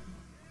Bill?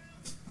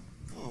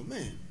 Oh,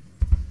 man.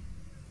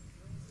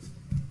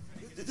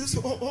 Just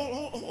hold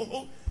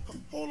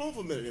on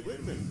for a minute. Wait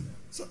a minute.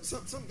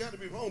 Something got to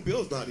be wrong.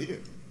 Bill's not here.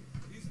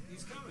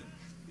 He's coming.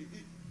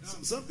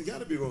 Something got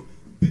to be wrong.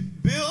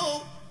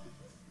 Bill?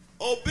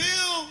 Oh,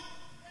 Bill!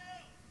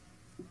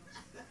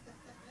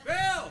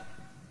 Bill!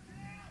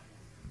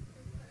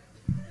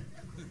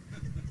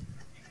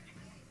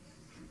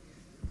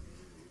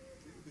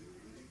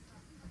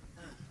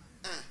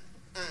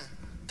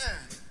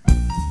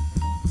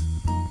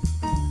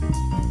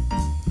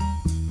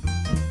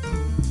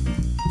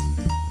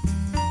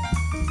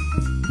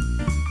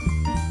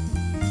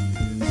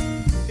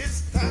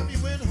 It's time you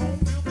went home,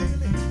 Bill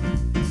Bailey.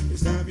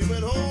 It's time you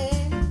went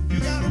home. You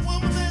got a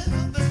woman there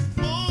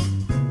all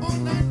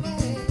night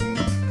long.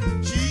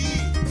 She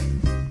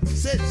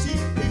said she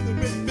paid the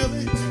rent,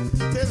 Billy.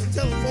 Tell the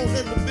telephone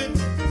in the bin.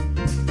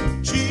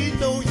 She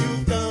know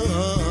you've done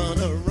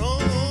her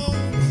wrong,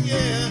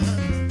 yeah.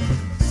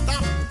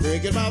 Stop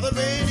thinking about the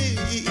rainy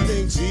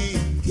evening. She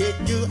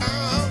kicked you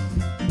out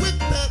with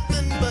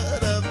nothing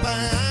but a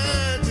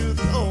fine tooth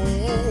comb.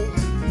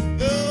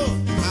 Oh,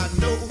 I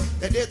know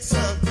that it's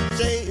a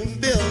shame,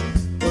 Bill,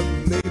 but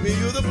maybe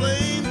you're the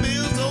blame,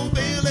 Bill. So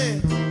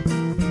Billy,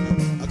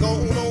 go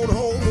on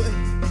home.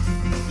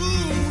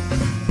 Ooh,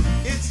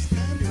 it's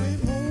time you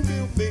went home,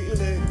 Bill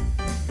Bailey.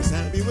 It's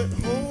time you went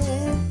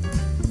home.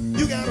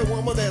 You got a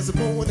woman that's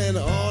born and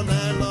all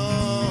night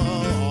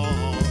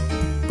long.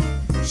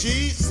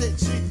 She said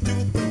she'd do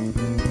it.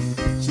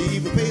 She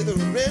even paid the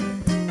rent.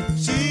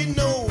 She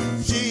knows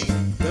she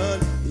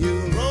done you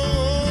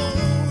wrong,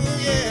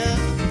 yeah.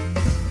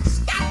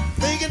 Stop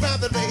thinking about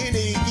the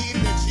rainy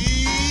evening.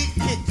 She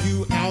kicked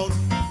you out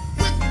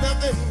with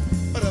nothing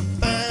but a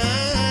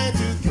fine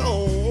tooth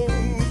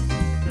comb.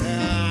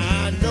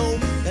 Now, I know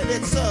that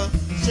it's a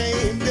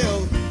shame,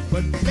 Bill,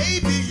 but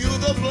maybe you're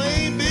the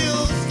blame,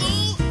 Bill.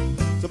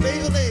 So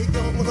Bailey,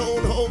 come on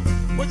home.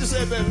 What you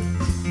say, baby?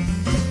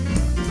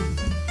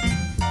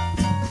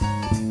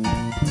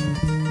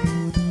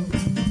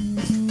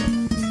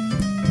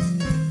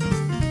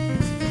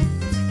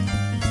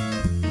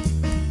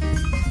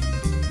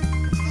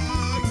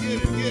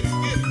 Get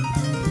it.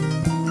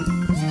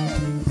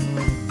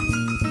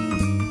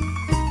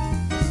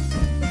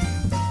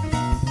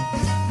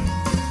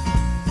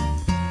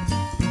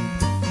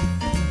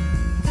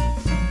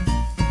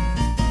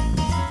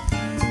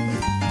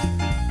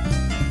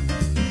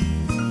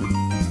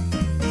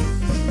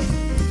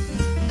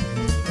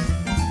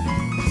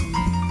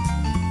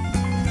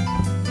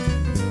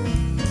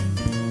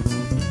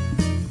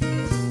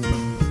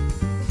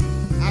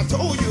 I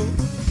told you,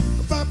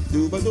 bop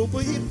do ba do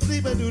ba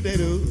hip ba do da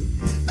do,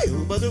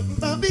 ayo ba do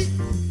ba be,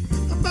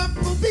 bop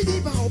ba be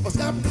ba ho ba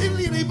stop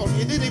dilly dilly ba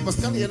dilly ba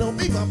stop you know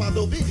be ba ba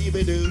do be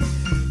be do,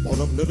 ba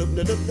dum dum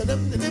dum dum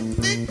dum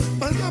dum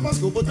ba ba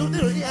scoop ba do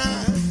dilly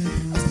ah,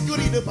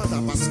 scooty do ba da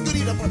ba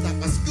scooty do ba da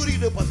ba scooty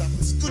do ba da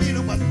scooty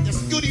do ba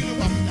scooty do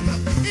ba,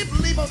 hip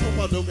li ba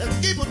do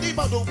keep ba do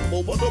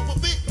ba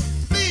be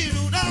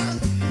do da,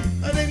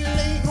 and then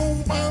lay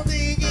home ba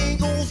ding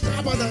go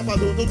stop ba da ba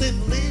do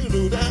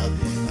do da.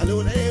 I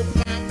know that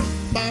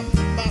bop,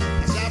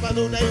 I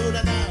know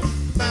that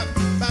bop,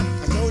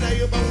 I know that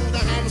you bone the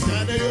house, I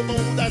know you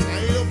bone that I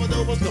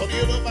know what's going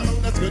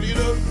on, that's good, you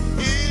know.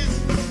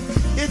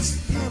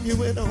 It's time you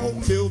went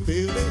home, Bill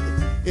Bailey.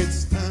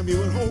 It's time you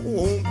went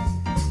home.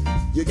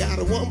 You got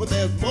a woman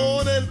that's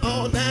more than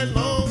all night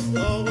long.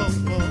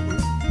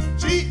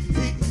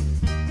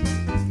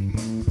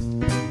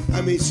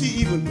 She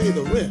even paid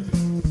the rent.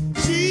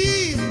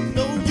 She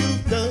know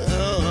you've done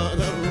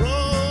her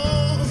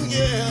wrong,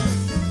 yeah.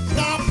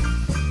 Stop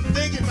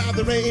thinking about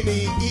the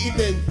rainy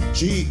evening.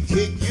 She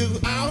kicked you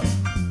out.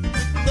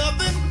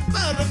 Nothing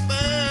but a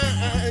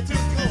fine to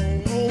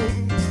come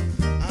home.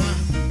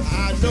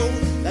 I know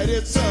that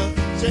it's a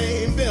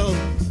shame, Bill,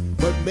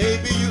 but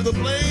maybe you're the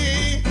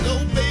blame.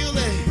 No,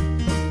 Billy.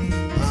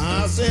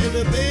 I said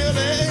to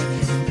Billy.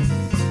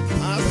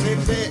 I said,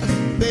 Bill.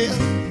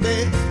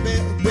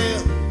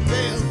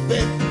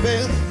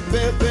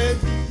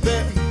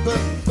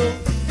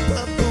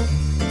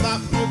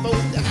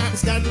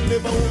 Got to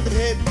live on the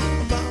head.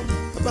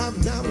 Bob,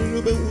 down in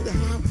the boat.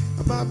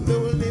 Bob, no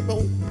live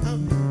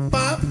on.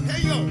 Bob,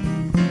 hey yo.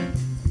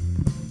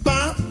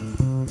 Bob,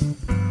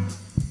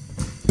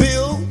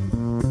 Bill,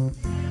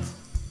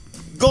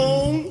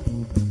 gone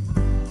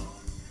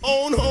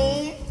on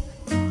home.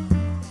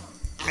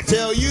 I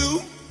tell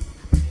you,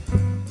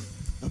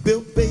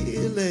 Bill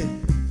Bailey,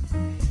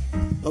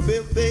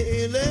 Bill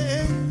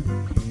Bailey,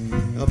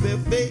 Bill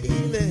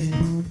Bailey,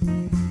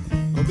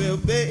 Bill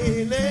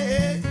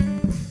Bailey.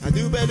 I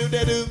do better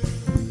do.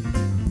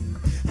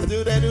 I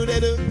do that do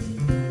do.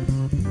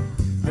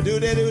 I do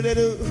that do that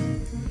do.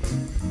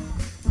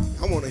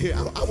 I want to hear.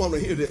 I want to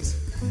hear this.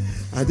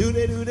 I do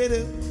that do that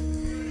do.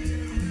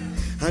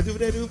 I do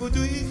that do do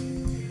do.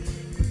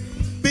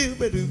 Bill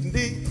ba do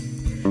dee.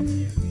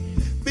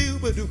 Bill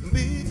ba do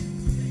dee.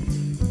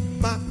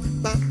 Bop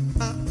bop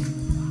bop.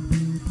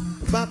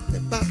 Bop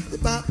bop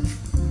bop.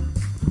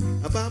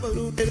 A bop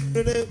do do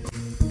do do.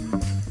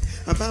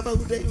 A bop do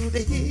do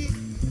do.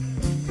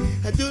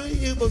 I do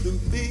you ba do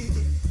dee.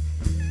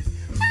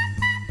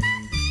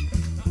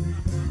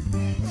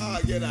 Oh,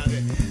 get out of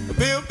there.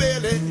 Bill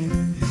Billy,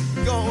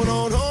 going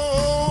on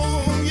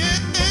home, yeah.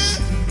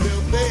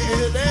 Bill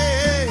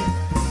Billy,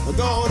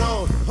 going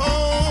on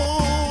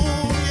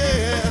home,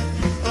 yeah.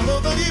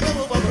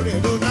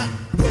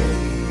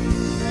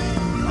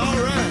 All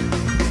right.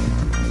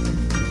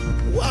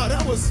 Wow,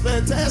 that was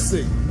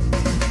fantastic.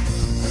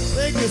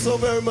 Thank you so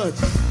very much.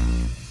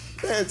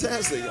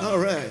 Fantastic. All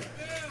right.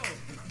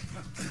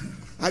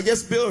 I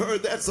guess Bill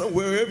heard that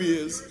somewhere, wherever he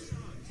is.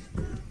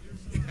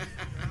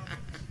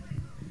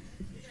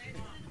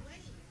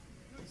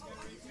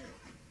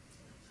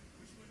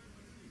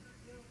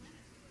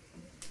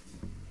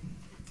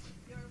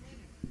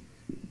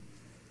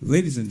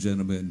 Ladies and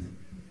gentlemen,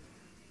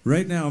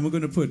 right now I'm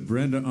going to put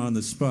Brenda on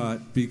the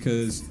spot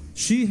because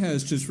she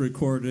has just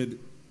recorded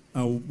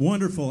a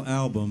wonderful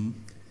album,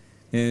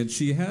 and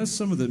she has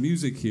some of the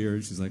music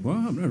here. She's like, well,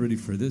 I'm not ready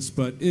for this,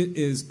 but it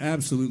is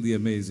absolutely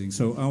amazing.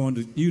 So I want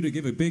you to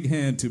give a big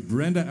hand to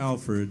Brenda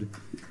Alford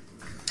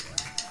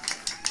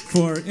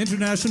for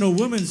International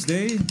Women's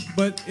Day,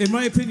 but in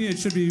my opinion, it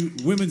should be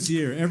Women's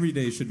Year. Every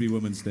day should be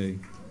Women's Day.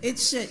 It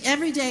should.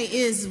 Every day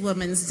is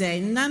Women's Day.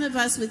 None of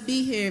us would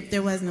be here if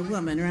there wasn't a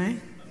woman, right?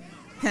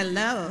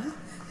 Hello.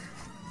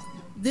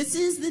 This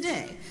is the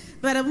day.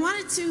 But I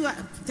wanted to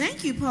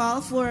thank you,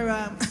 Paul,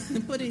 for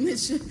putting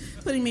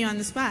me on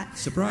the spot.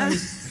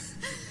 Surprise.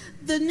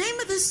 The name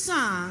of the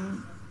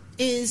song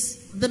is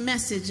the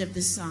message of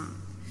the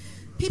song.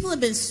 People have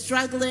been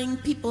struggling.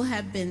 People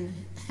have been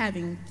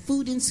having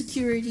food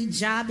insecurity,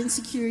 job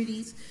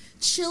insecurities.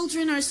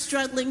 Children are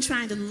struggling,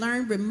 trying to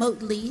learn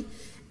remotely.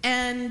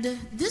 And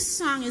this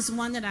song is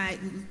one that I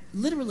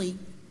literally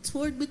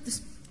toured with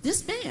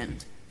this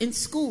band in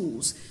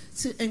schools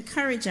to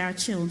encourage our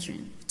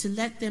children, to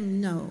let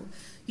them know,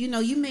 you know,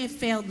 you may have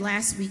failed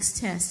last week's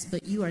test,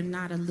 but you are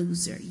not a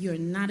loser. You're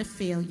not a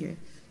failure.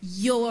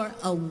 You're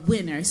a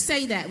winner.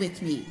 Say that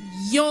with me.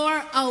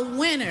 You're a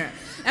winner.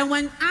 And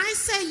when I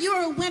say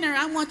you're a winner,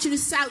 I want you to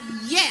shout,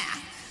 yeah,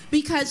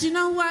 because you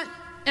know what?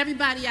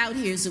 Everybody out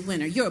here is a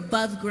winner. You're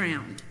above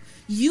ground.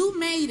 You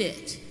made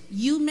it.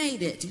 You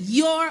made it.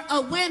 You're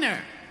a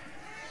winner.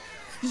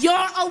 You're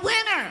a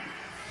winner.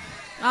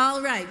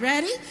 All right,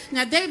 ready?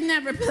 Now, they've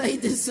never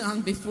played this song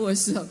before,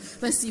 so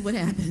let's see what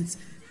happens.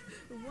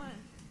 1,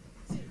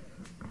 2,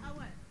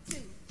 1,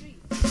 2, 3.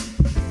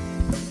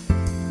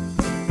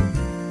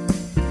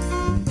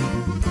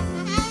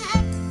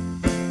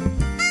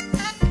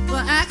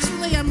 Well,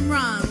 actually, I'm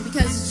wrong,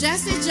 because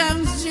Jesse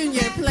Jones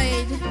Jr.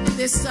 played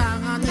this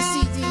song on the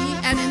CD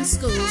and in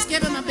schools.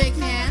 Give him a big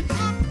hand.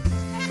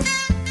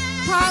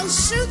 Paul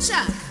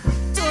Shewchuk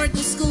toured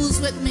the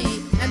schools with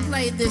me and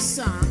played this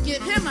song.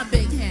 Give him a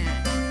big hand.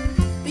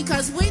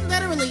 Because we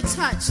literally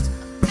touched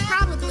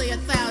probably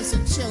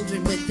 1,000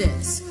 children with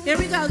this. Here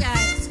we go,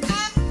 guys.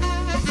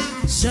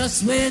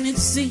 Just when it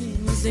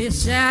seems they've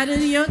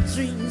shattered your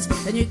dreams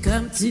and you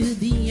come to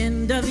the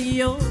end of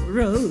your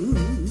road,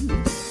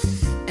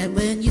 and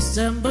when you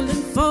stumble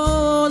and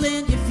fall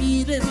and you're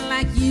feeling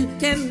like you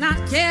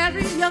cannot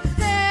carry your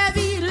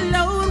heavy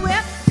load,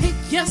 well, pick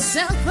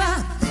yourself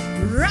up,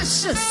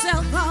 brush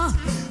yourself off,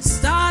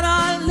 start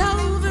all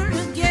over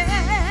again.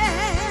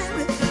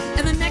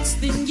 And the next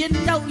thing you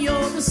know,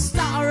 you're the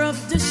star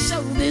of the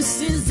show.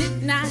 This is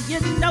it now, you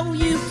know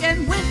you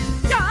can win.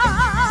 You're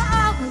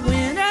a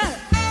winner.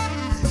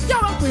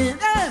 You're a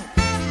winner.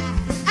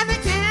 And they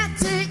can't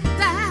take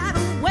that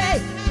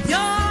away.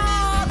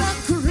 You're the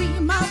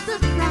cream of the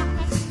crop.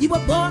 You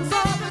were born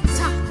for the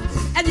top,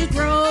 and you're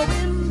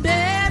growing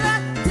better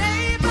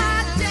day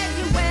by day.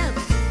 Well,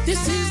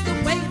 this is the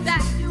way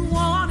that you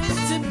want it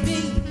to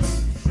be.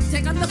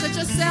 Take a look at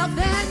yourself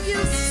and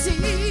you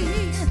see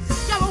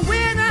you're a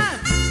winner.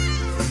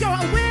 You're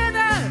a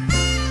winner.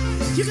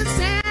 You can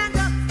stand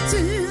up to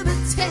the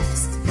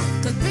test,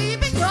 'cause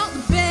baby, you're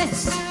the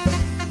best.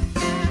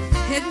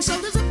 Head and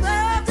shoulders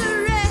above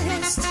the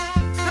rest.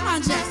 Come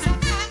on, Jesse.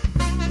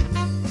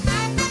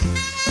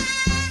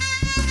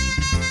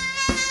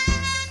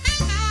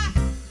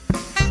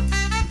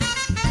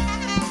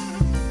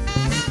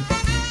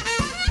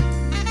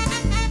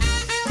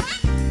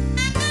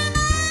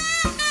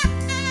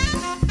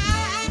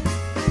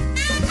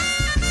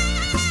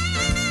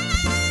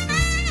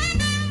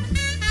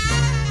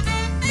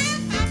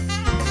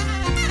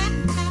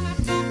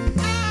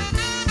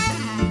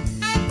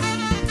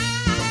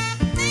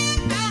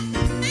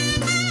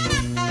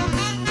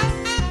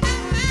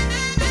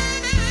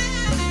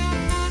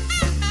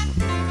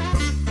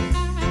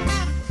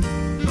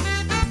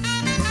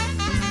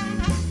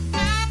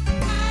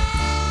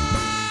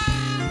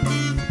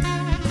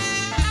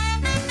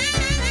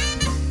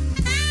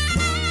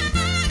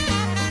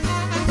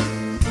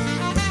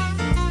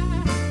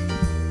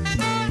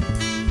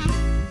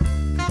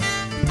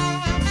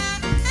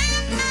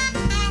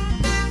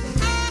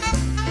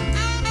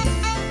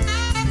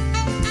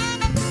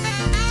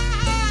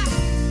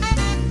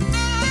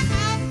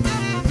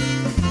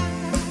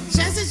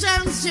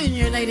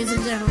 ladies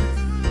and gentlemen.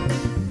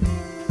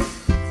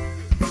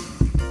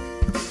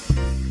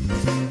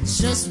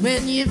 Just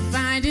when you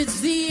find it's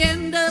the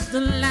end of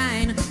the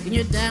line and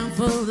you're down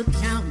for the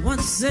count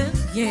once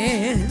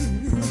again,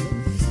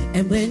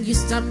 and when you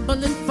stumble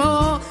and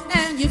fall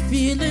and you're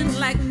feeling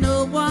like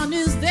no one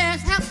is there to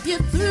help you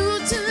through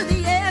to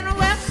the end,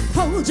 well,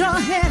 hold your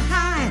head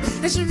high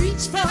as you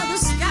reach for the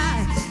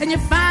sky and you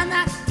find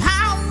that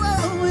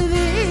power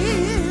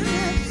within.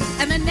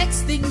 And the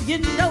next thing you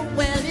know,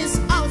 well, it's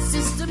all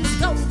systems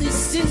go.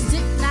 This is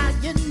it now.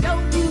 You know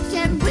you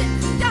can win.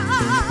 You're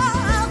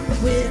a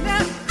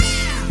winner.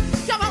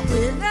 You're a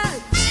winner.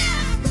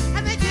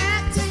 And they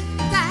can't take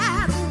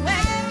that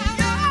away.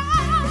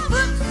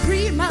 You're the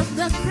cream of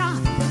the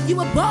crop. You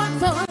were born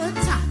for the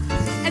top.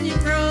 And you're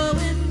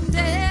growing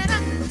better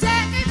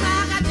day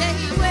by day.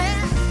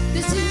 Well,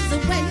 this is the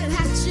way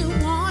that you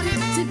want it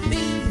to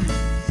be.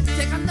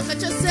 Take a look at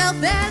yourself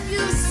and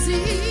you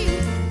see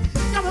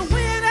you're a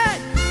winner.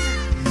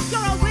 You're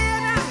a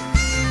winner.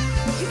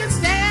 You can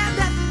stand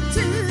up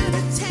to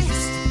the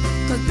test.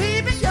 'Cause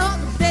baby, you're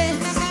the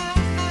best.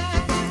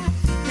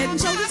 Head and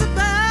shoulders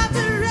above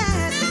the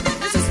rest.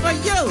 This is for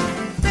you.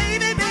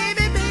 Baby,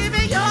 baby,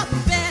 baby, you're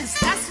the best.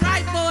 That's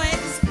right,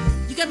 boys.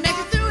 You can make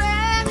it through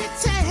any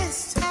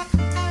test.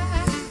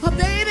 Oh,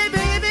 baby,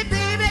 baby,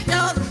 baby,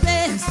 you're the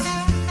best.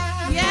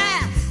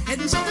 Yeah. Head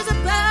and shoulders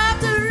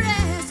above the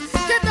rest.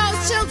 Give those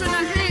children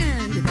a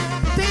hand.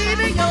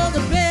 Baby, you're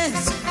the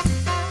best.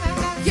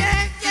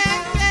 Yeah, yeah,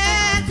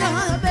 yeah,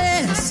 you're the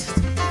best.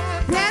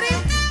 Ready?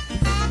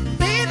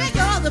 Baby,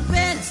 you're the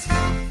best.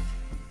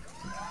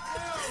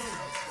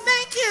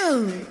 Thank you.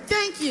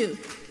 Thank you.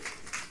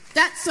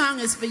 That song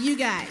is for you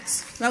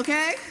guys,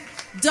 okay?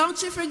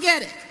 Don't you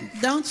forget it.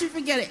 Don't you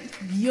forget it.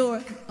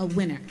 You're a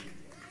winner.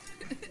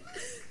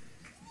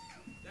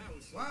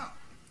 Wow.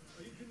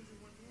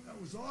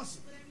 That was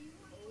awesome.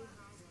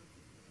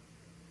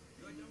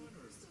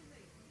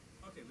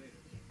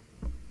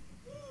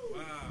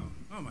 Wow.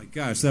 Oh my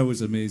gosh, that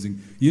was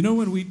amazing. You know,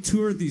 when we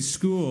toured these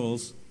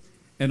schools,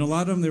 and a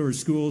lot of them, there were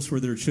schools for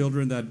their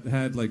children that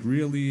had like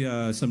really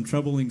some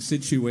troubling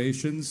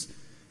situations,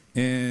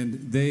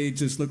 and they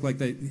just looked like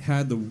they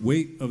had the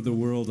weight of the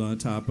world on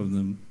top of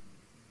them.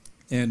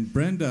 And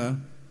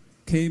Brenda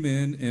came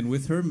in, and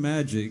with her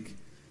magic,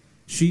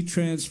 she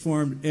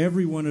transformed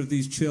every one of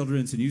these children,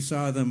 and you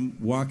saw them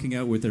walking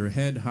out with their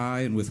head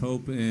high and with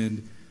hope.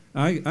 And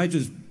I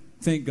just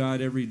thank God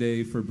every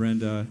day for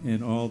Brenda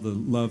and all the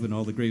love and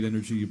all the great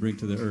energy you bring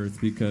to the earth,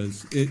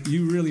 because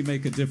you really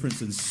make a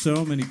difference in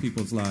so many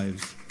people's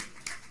lives.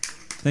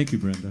 Thank you,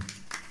 Brenda.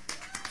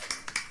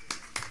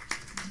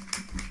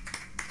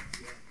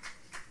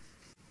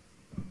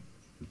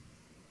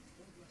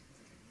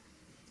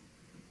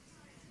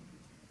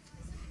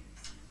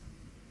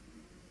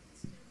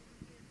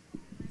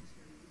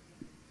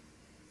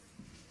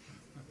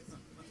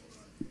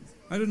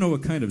 I don't know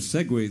what kind of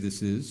segue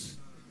this is,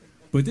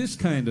 but this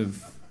kind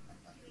of,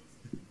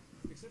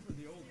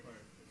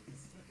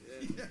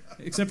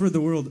 except for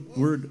the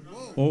word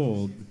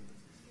old,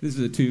 this is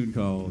a tune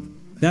called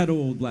That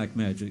Old Black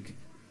Magic.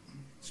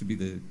 Should be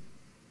the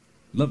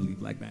lovely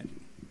black magic.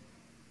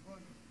 1,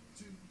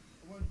 2,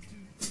 1,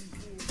 2,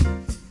 3,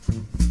 4.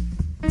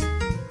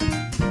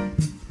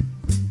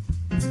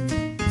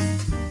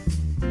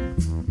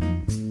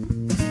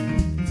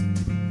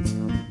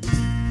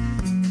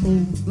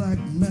 Old black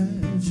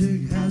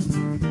magic has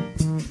me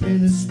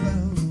in a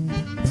spell.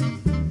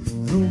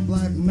 Old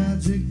black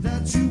magic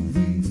that you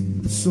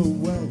read so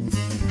well.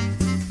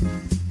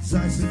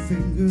 Icy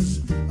fingers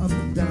up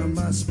and down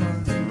my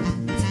spine.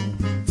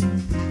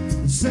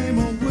 The same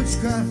old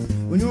witchcraft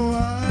when your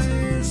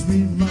eyes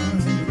meet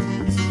mine.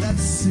 That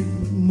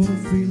same old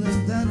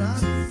feeling that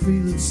I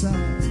feel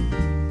inside.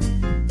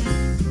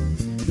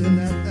 Then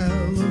that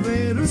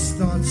elevator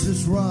starts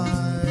its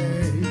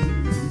ride.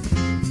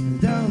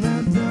 And down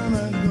and down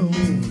I go,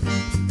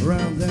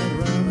 around and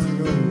round I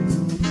go.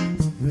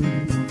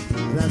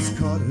 That's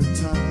Carter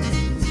time.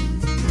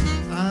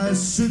 I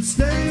should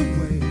stay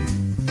away.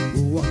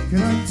 What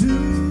can I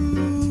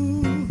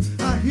do?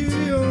 I hear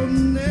your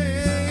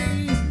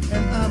name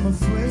and I'm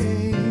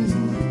afraid.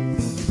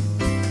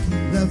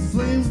 That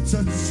flame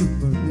touch a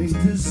burning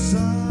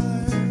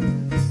desire.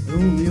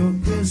 Only your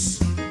kiss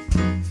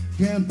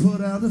can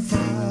put out the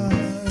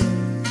fire.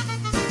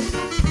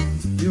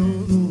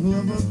 You're the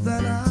lover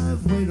that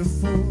I've waited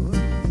for,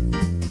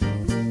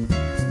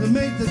 to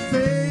make the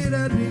fate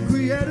that we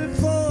created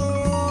for.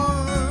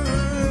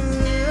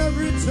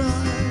 Every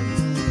time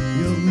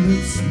your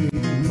lips meet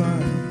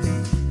mine,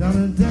 down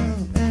and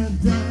down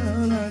and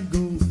down I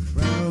go,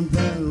 round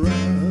and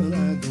round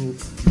I go,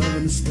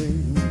 loving the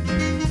spin,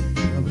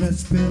 loving that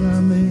spin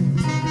I'm in,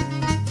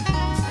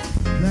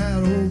 that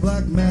old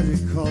black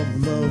magic called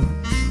love.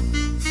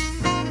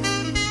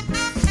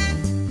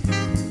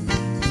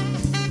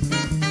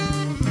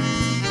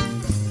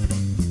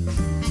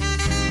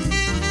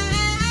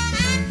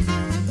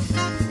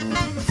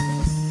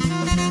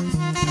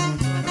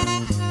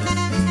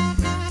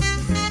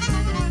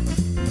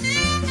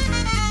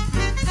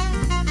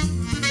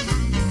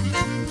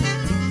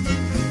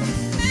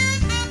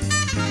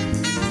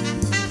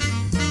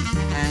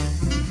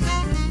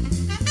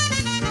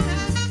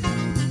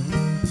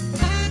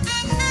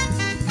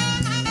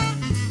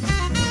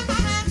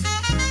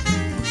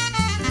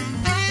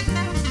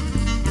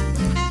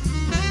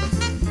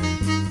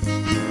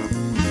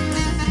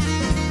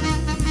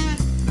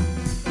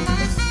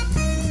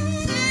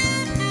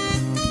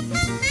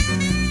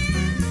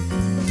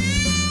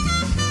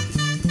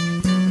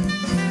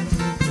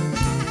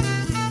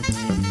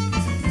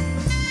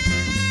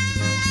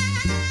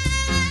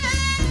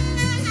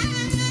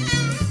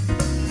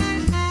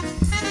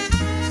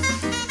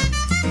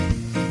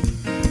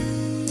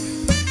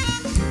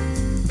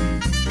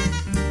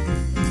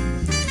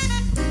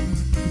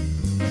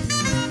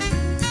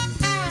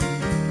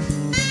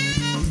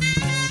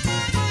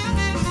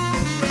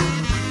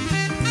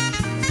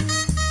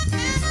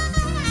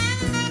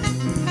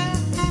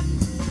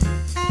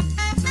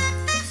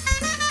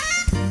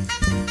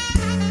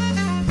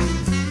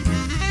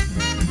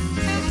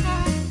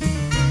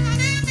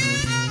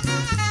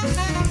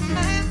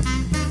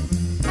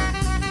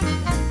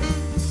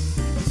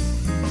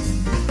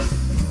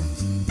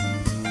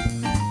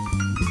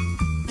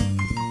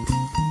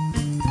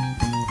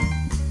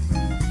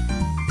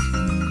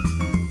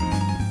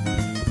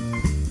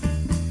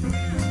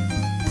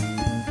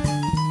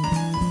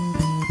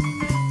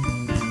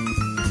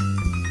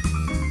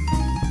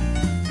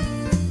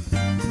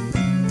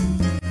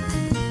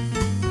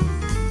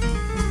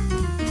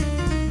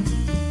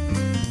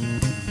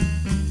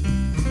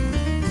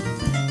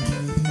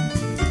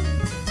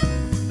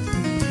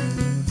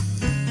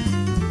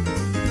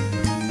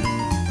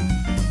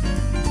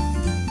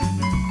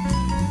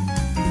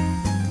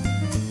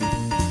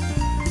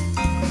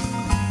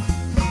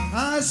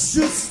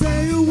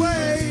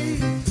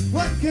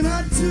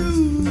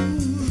 too.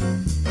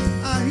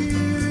 I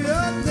hear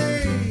your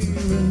name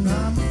and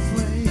I'm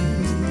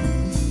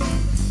aflame.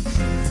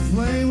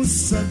 Flame with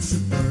such a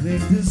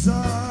burning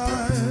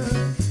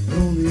desire.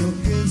 Only your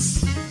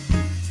kiss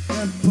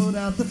can put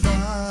out the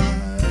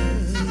fire.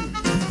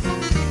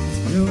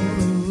 You're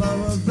the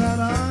lover that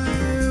I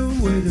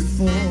waited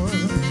for.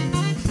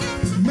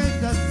 Make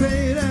that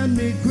fate and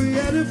me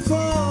created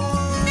for.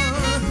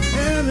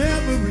 And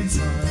every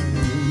time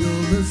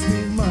you're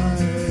listening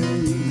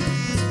mine,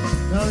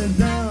 down and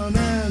down I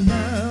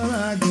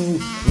go,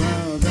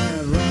 round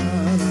and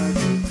round I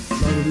go.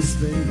 Loving the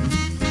spin,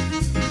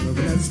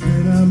 loving that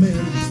spin I'm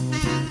in.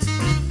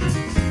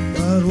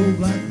 That old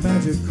black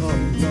magic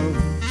called love.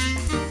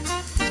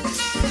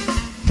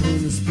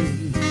 Loving the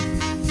spin,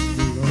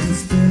 loving the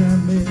spin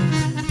I'm in.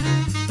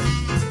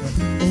 That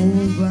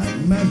old black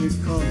magic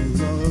called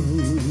love.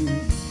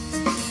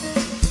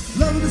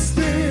 Loving the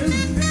spin,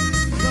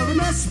 loving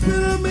that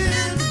spin I'm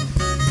in.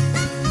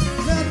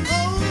 That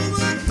old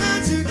black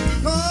magic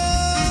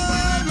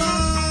called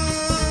love.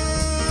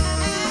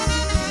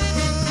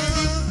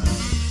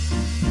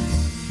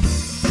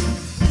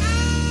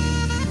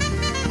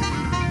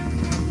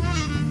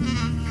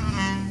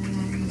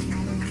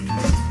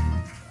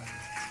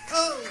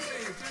 Oh.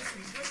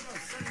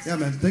 Yeah,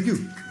 man. Thank you.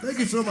 Thank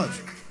you so much.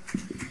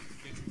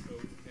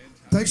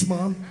 Thanks,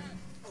 Mom.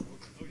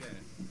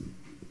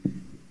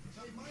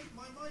 My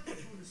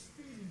microphone is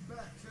feeding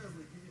back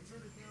terribly. Can you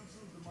turn it down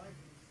some of the mic?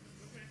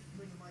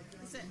 Bring the mic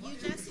down. Is that you,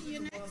 Jesse? You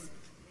next? All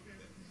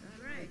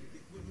right.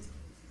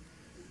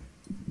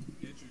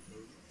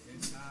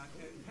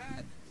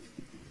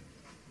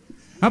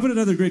 How about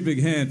another great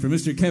big hand for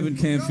Mr. Kevin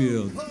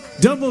Campfield?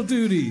 Double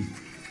duty.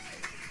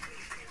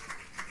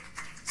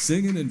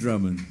 Singing and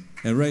drumming.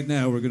 And right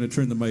now we're going to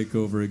turn the mic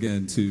over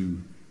again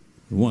to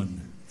the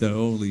one, the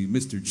only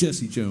Mr.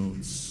 Jesse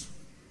Jones,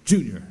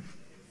 Jr.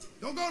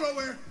 Don't go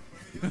nowhere.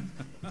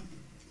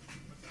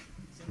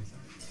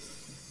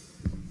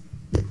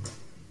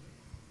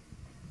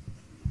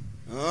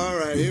 All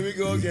right, here we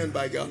go again,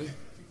 by golly.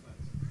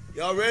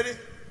 Y'all ready?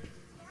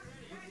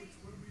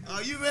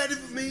 Are you ready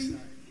for me?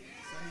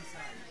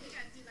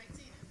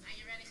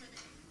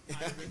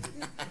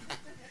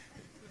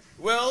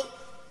 Well,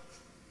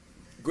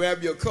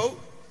 grab your coat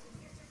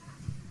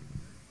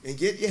and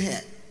get your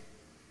hat.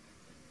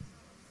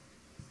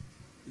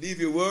 Leave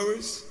your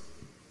worries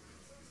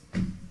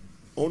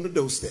on the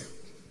doorstep.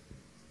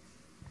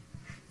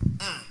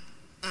 I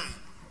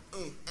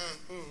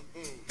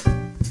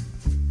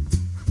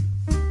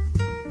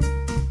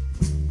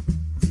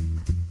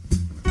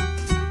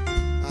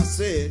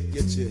said,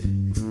 get your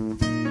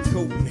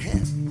coat and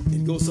hat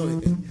and go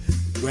somewhere.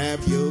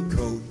 Grab your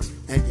coat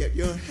and get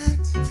your hat.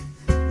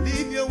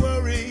 Leave your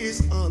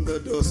worries on the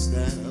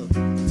doorstep.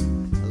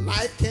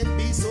 Life can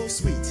be so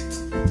sweet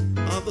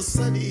on the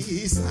sunny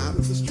side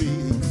of the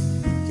street.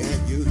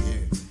 Can you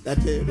hear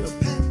that bit of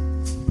pat?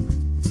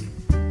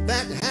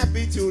 That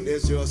happy tune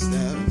is your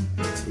step.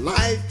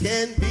 Life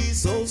can be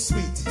so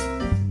sweet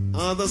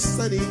on the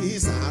sunny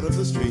side of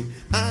the street.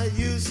 I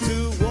used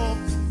to walk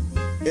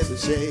in the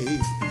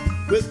shade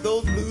with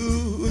those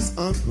blues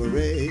on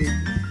parade,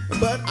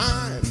 but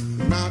I'm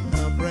not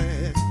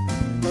afraid.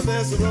 But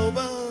there's a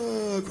rover,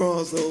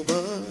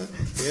 crossover.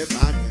 If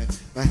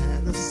I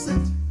had a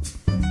cent,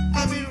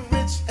 I'd be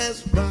rich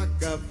as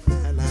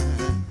Rockefeller.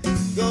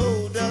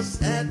 Gold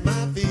dust at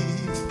my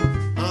feet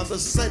on the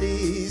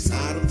sunny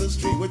side of the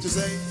street. What you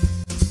say?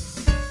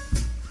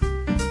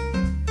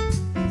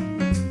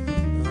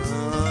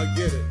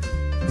 Get it.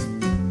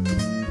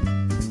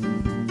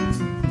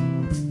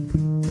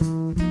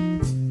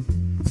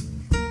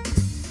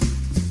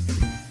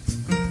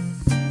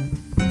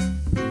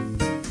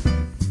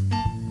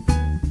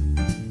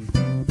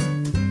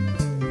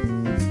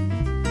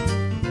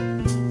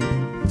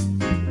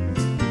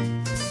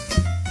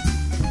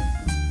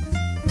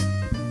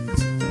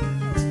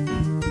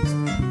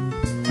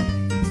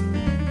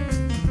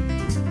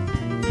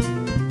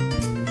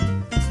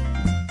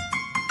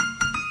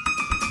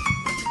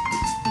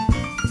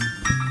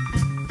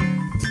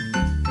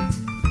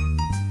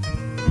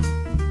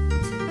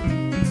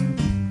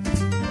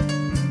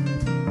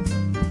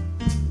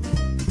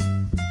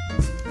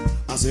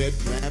 I said,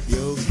 grab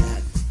your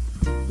hat,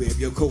 grab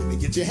your coat and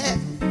get your hat.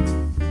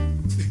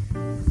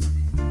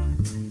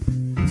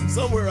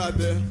 Somewhere out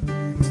there.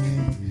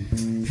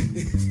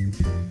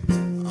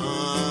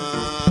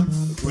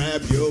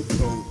 Grab your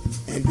coat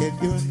and get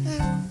your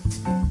hat.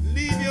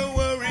 Leave your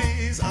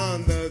worries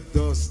on the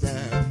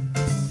doorstep.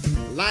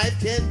 Life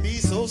can be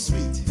so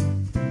sweet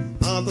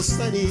on the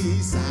sunny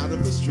side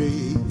of the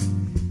street.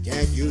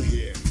 Can you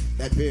hear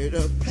that bit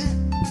of pat?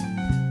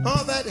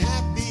 Oh, that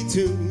happy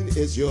tune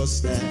is your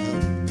step.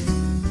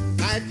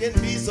 Life can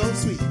be so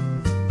sweet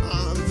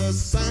on the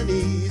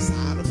sunny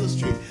side of the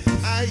street.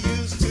 I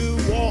used to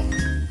walk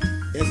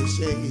in the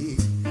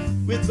shade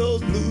with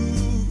those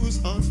blues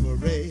on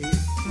parade,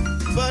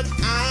 but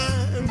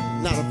I'm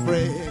not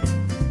afraid.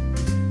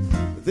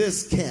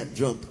 This cat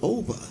jumped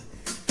over.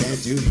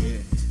 Can't you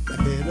hear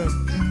that bit of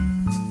pat?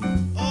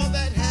 Oh,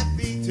 that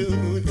happy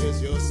tune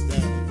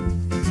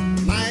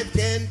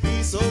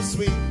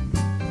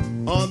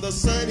on the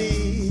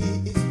sunny,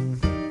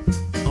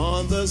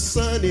 on the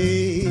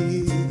sunny,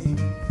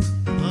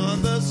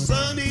 on the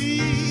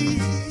sunny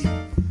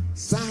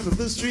side of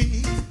the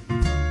street.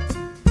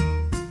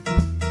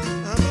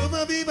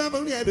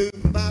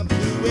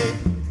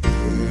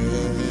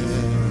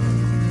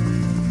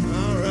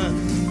 All right.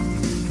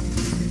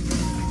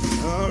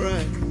 All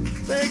right.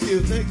 Thank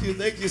you, thank you,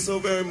 thank you so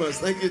very much.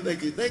 Thank you,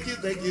 thank you, thank you,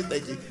 thank you,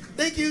 thank you.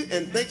 Thank you,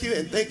 and thank you,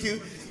 and thank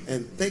you,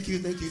 and thank you,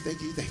 thank you,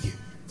 thank you, thank you.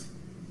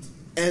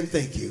 And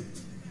thank you.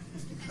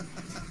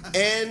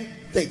 And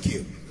thank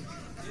you.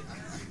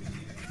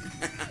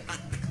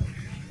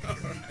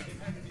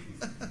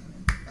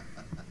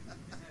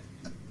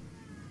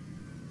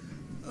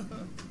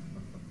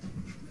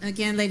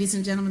 Again, ladies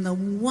and gentlemen, the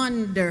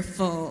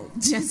wonderful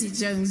Jesse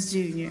Jones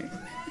Jr.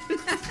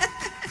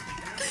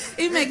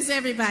 He makes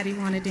everybody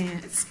want to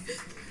dance.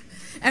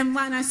 And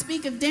when I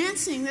speak of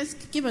dancing, let's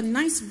give a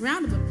nice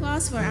round of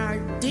applause for our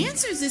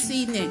dancers this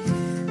evening.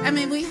 I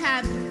mean, we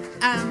have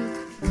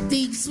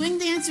the swing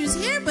dancers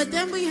here, but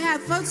then we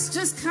have folks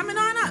just coming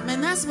on up,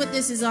 and that's what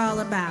this is all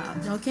about,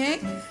 okay?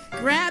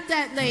 Grab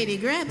that lady,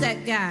 grab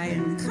that guy,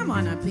 and come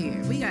on up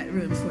here. We got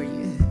room for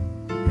you.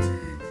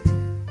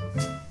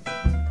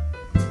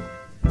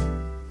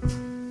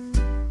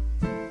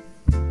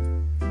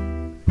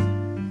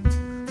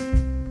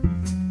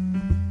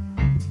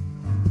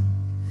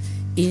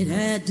 It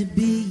had to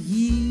be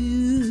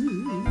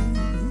you.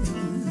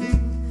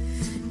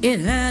 It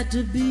had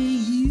to be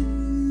you.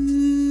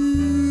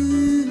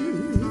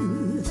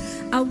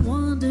 I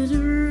wandered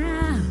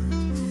around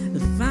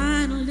and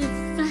finally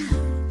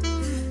found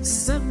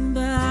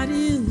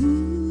somebody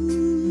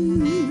who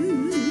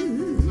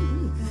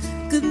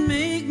could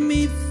make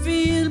me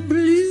feel blue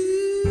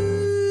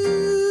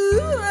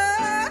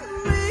and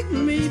make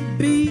me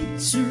be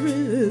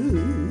true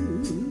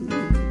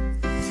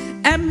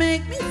and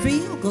make me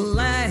feel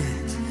glad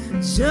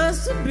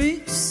just to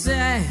be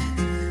sad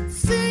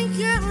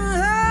thinking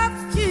of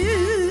you.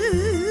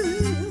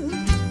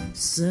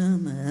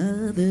 Some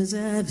others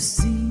I've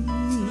seen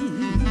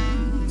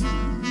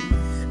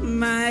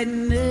might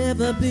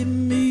never be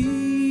me,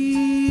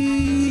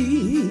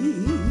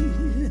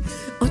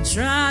 or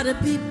try to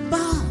be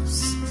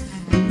boss,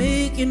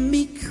 making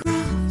me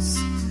cross.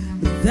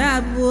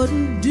 That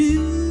wouldn't do,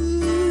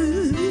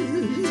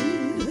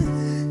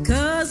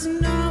 'cause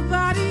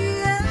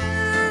nobody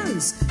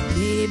else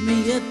gave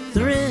me a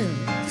thrill.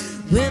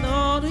 With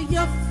all of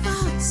your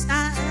faults,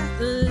 I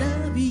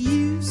love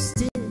you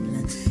still.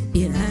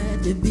 It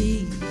had to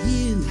be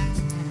you,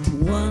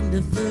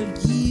 wonderful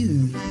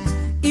you.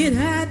 It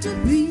had to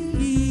be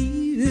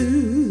you.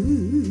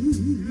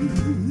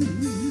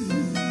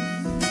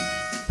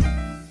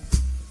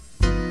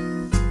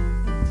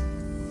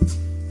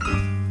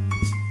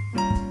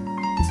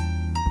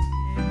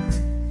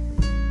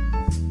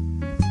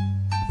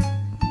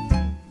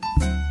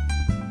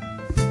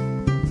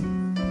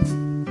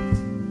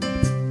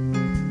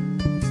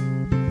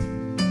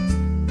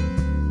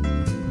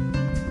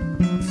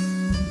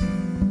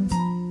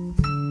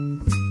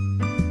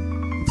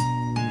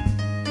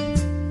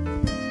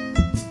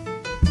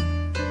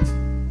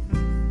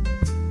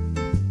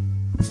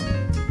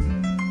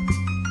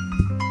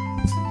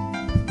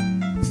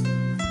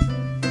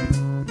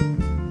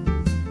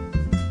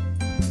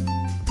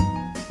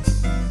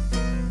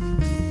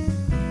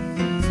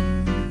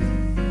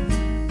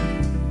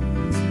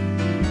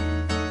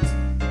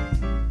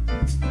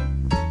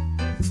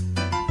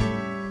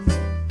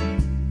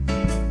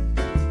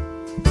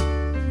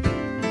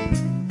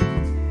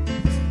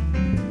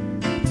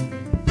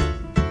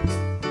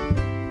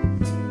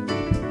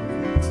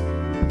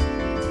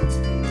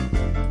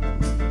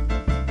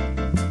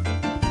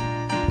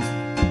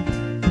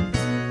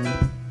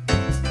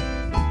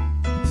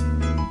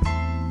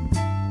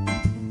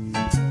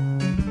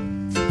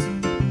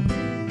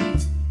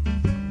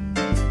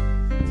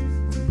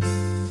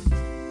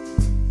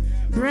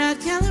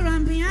 Keller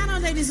on piano,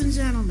 ladies and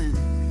gentlemen.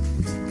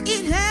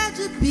 It had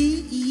to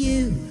be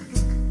you.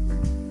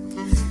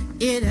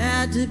 It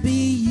had to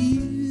be you.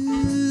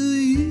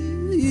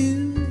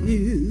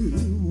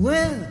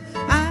 Well,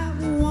 I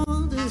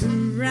wandered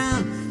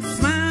around,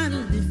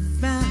 finally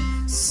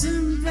found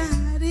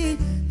somebody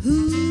who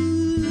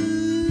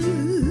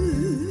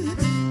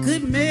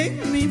could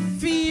make me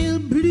feel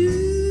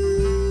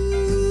blue,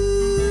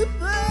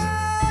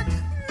 but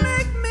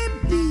make me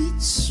be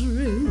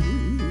true.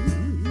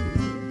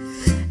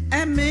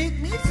 Make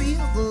me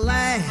feel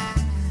glad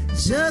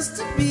just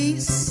to be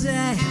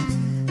sad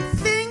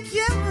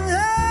thinking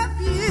of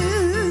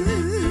you.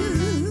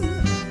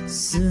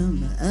 Some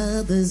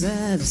others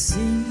I've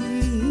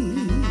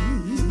seen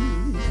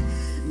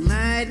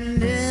might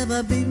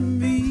never be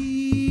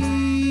me,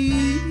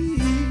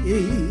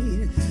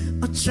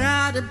 or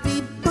try to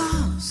be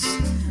boss,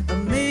 or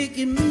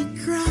making me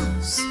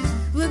cross,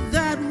 but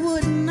that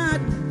would not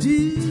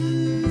do,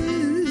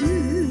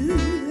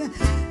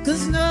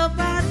 'cause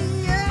nobody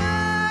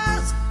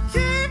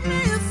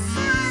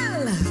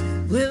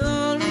with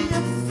all of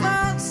your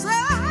faults,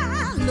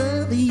 I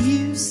love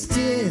you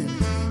still.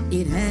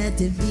 It had had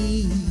to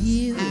be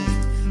you,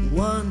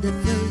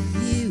 wonderful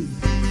you.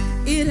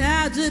 It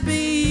had to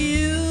be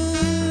you.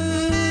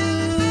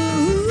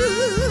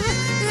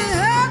 It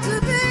had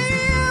to be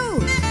you,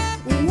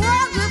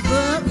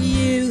 wonderful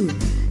you.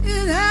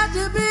 It had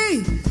to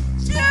be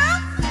you.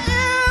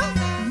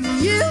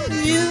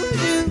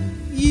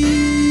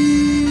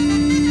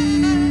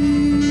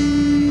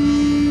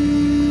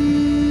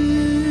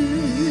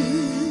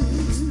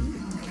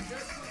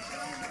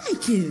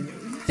 Thank you.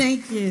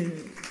 Thank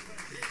you.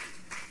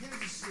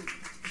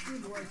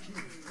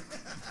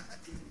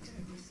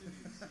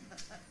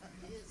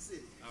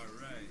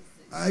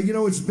 You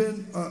know, it's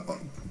been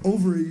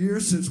over a year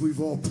since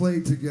we've all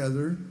played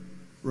together,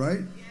 right?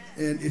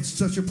 And it's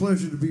such a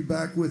pleasure to be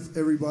back with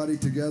everybody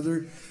together.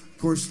 Of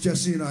course,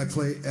 Jesse and I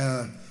play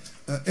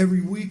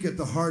every week at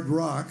the Hard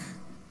Rock.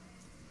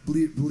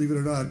 Believe it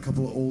or not, a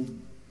couple of old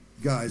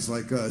guys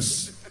like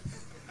us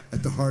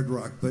at the Hard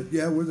Rock. But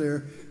yeah, we're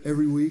there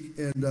every week,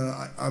 and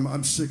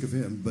I'm sick of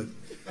him. But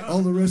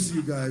all the rest of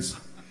you guys,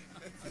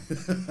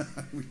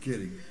 we're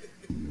kidding.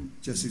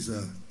 Jesse's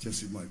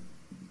my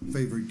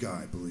favorite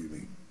guy, believe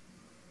me.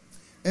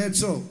 And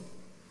so,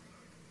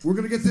 we're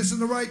going to get this in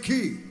the right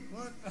key.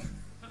 1,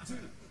 2,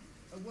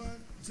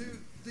 1, 2,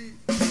 3.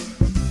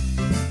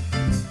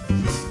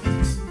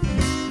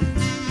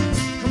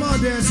 Come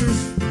on,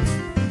 dancers.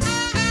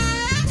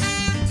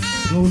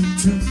 Go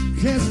to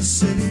Kansas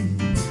City,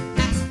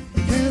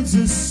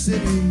 Kansas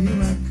City,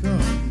 here I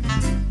come.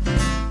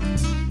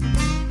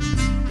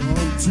 Go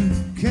to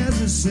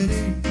Kansas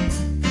City,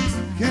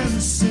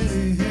 Kansas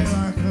City, here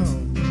I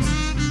come.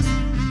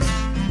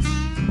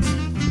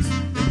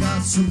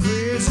 Some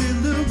crazy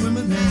little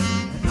women there,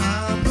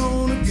 I'm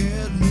gonna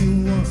get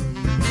me one.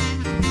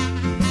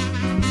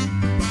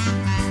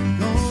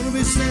 Gonna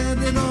be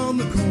standing on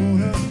the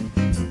corner,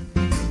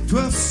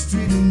 12th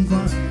Street and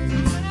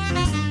Vine.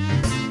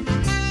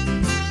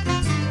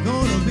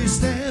 Gonna be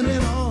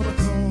standing on the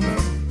corner,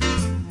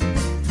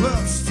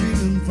 12th Street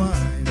and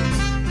Vine.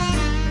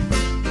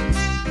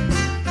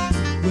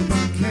 With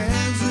my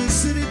Kansas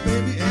City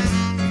baby and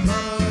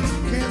my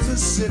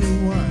Kansas City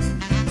wine.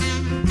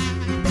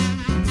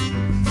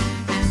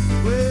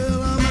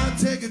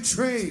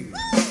 Train,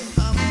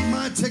 I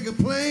might take a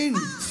plane.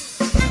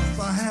 If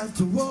I have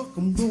to walk,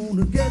 I'm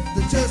gonna get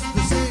there just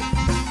the same.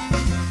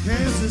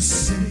 Kansas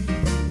City,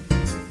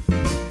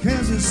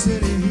 Kansas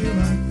City, here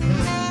I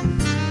come.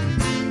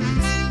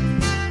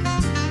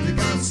 They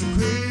got some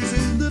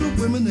crazy little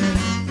women there,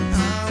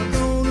 I'm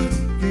gonna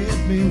get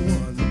me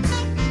one.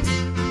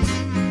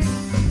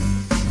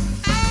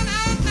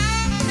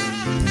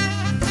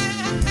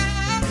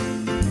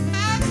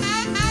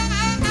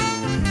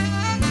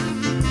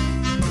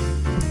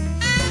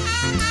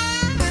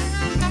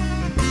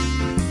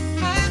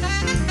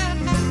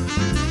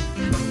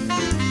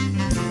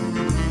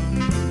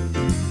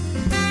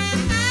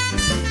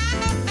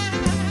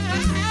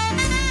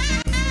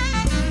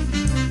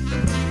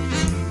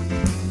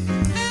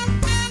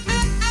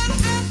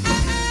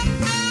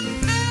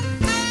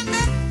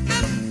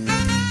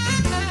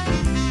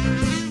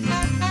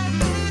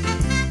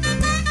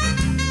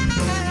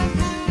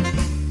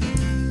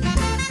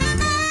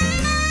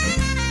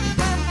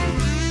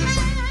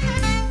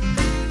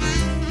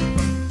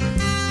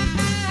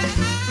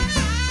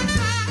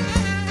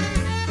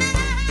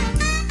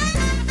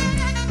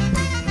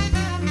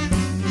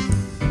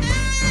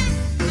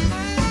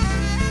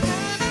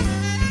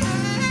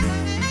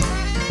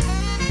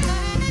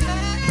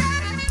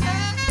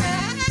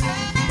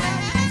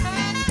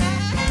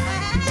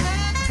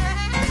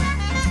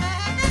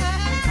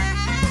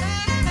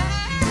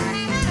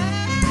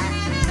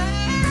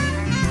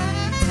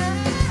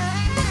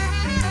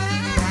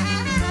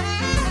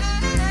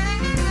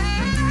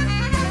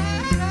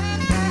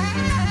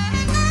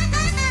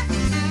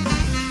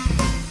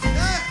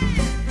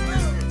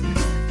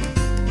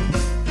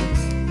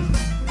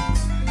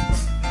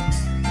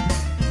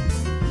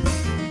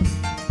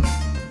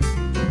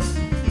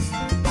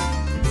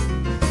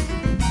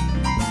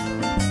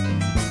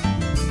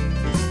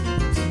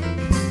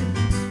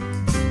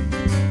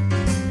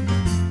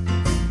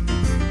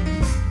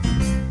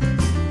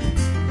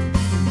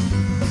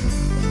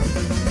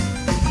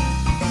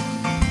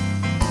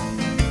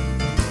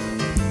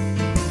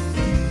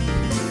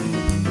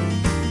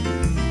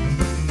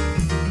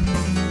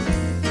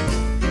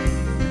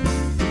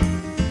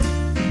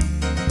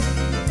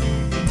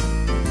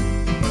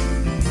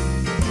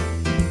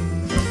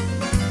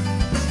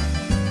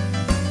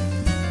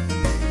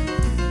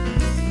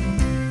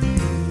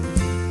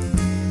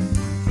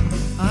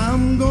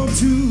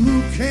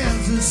 To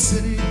Kansas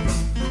City,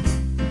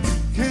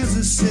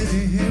 Kansas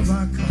City, here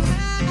I come.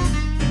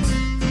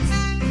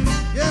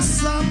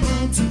 Yes, I'm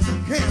going to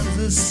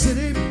Kansas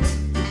City,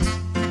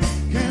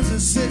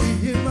 Kansas City,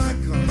 here I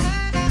come.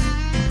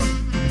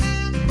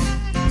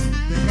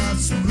 They got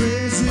some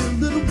crazy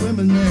little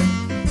women there,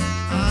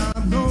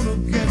 I'm gonna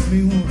get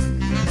me one.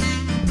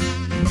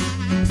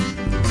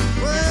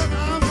 Well,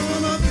 I'm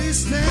gonna be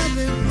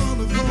standing on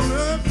the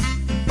corner,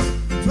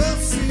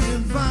 12th Street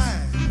and Vine.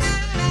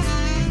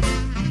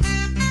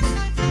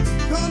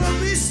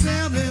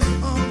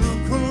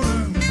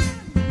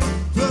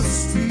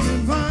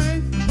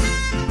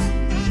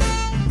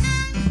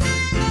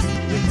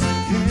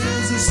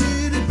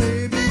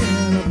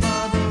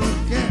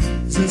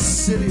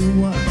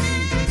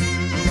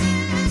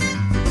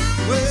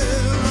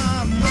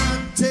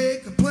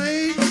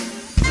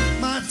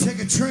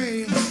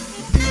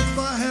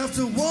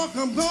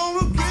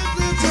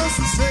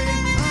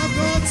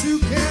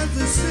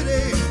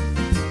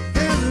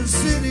 Kansas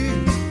City,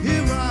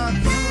 here I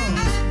come.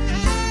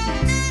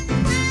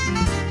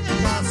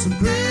 Got some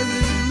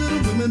crazy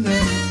little women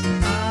there,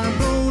 I'm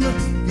gonna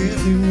get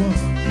me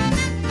one.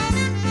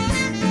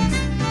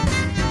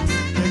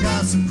 They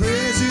got some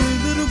crazy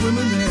little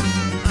women there,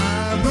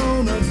 I'm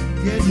gonna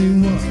get me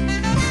one.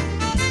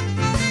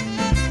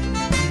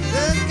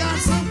 They got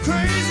some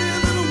crazy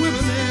little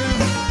women there,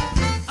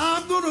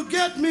 I'm gonna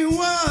get me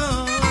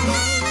one.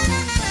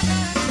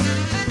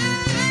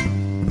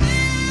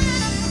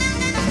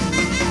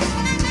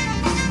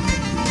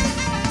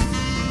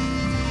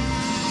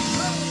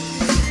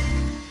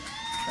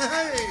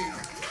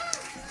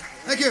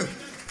 Thank you.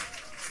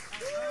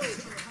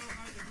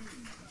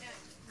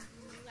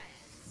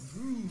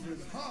 Groove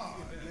is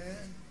hard,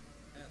 man.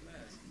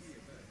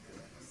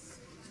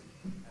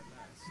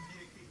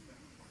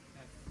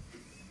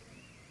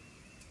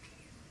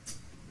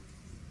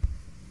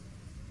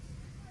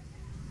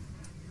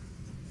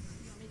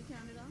 You want me to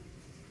count it off?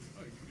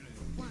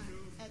 One,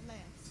 at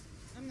last.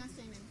 I'm not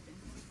saying anything.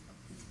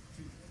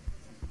 2,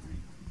 3,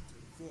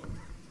 4.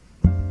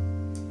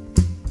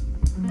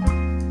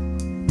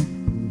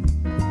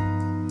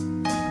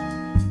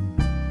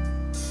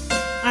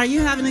 Are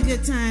you having a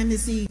good time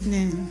this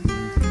evening?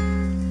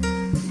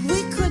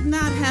 We could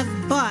not have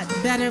bought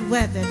better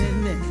weather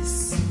than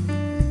this.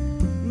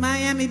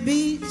 Miami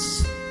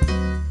Beach,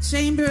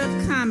 Chamber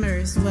of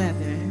Commerce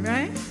weather,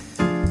 right?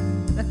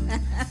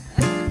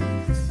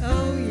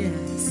 Oh,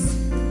 yes.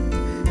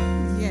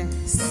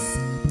 Yes.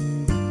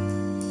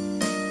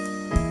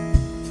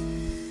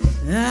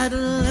 At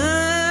last,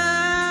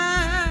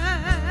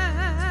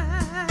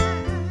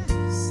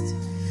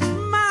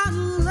 my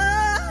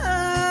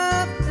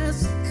love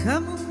has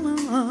come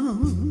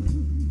along.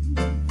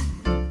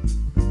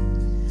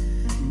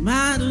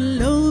 My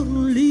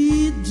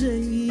lonely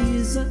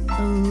days are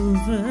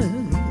over,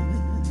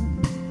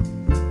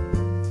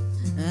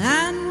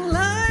 and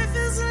life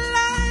is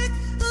like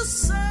a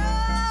song.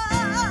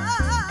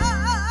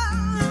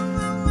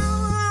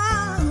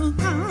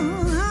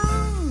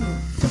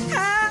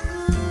 At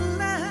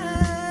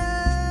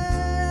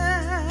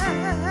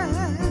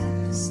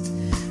last,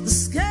 the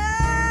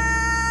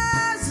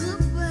skies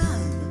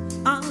above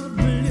are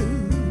blue.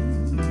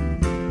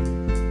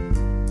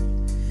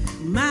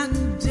 My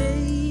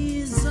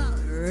days are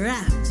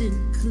wrapped in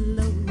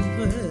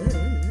clover.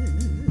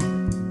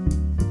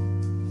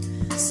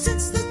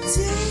 Since the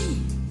day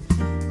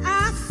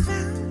I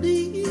found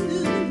you,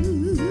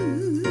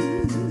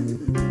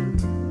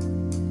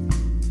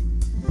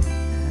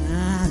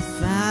 I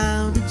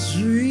found a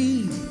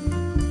dream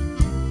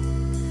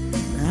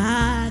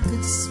I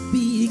could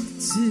speak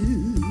to,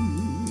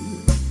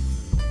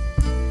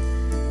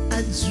 a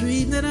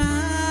dream that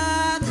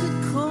I could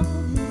call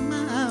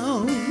my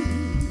own.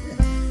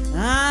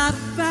 I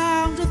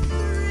found a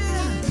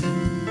thrill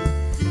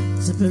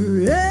to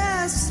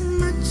press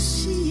my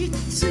cheek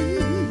to,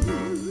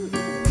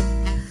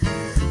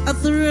 a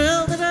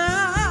thrill that I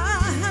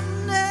have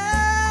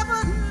never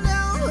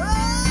known.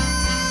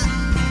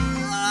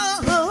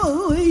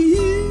 Oh,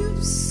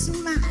 you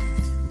smiled,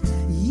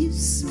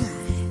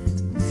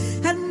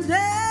 and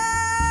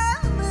then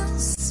a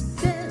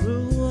spell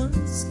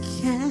was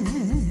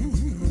cast,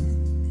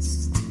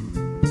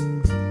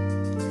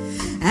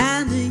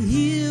 and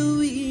here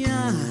we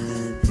are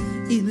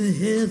in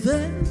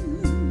heaven,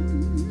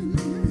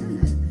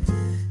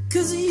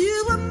 'cause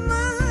you were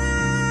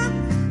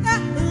mine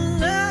at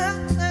last.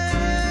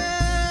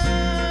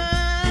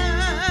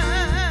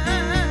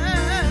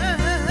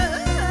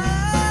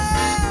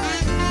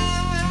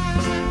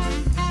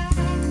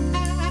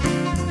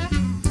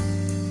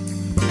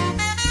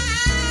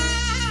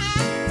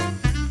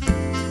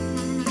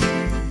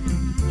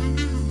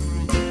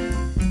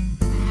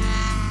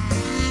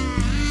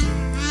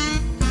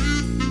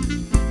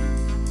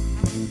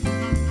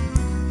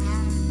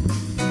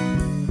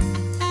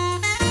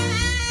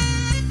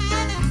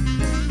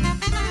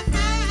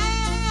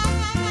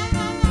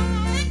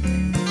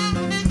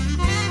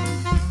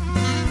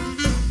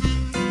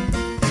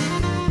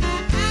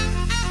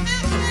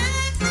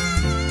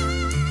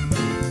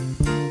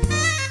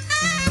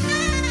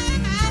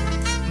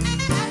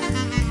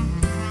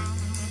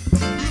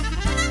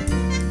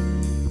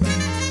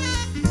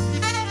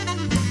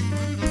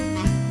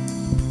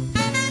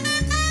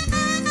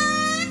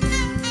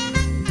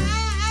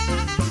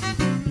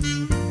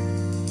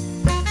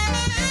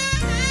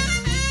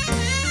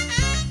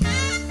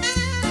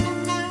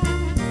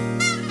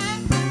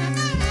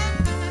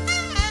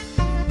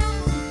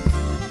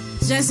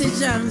 Jesse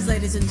Jones,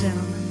 ladies and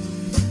gentlemen.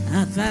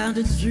 I found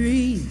a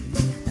dream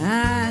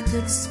I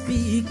could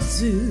speak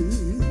to.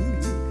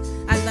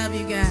 I love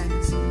you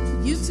guys.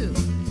 You too.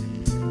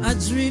 A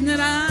dream that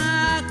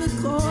I could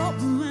call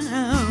my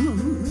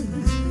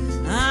own.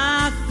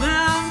 I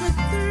found a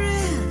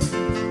thrill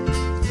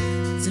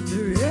to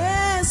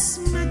press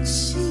my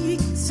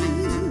cheek to,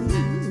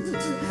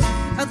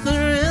 a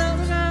thrill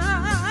that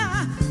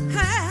I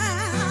have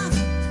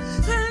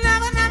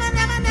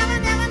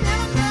never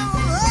known.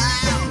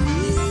 Oh,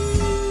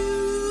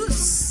 you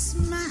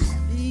smile.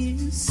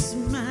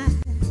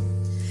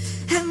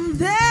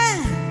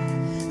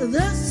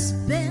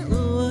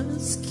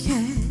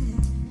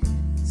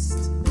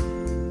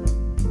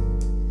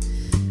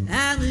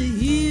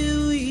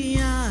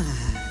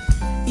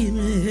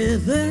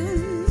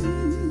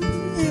 heaven.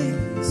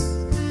 Yes,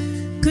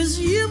 'cause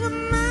you were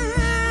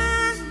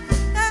mine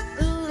at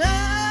love.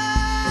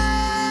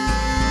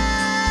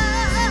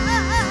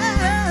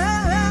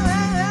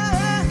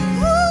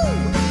 Woo!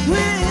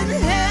 We're in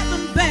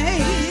heaven,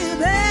 baby,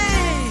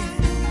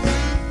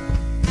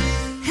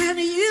 and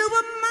you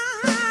were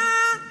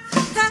mine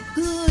at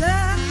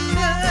love.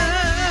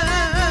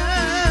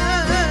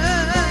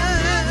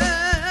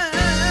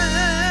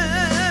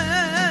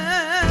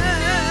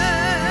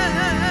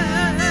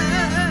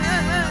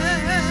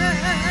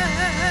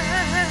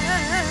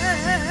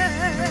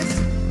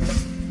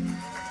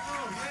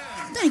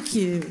 Thank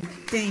you.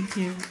 Thank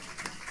you.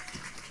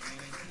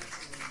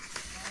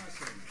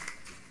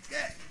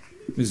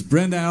 Miss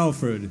Brenda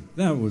Alford,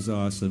 that was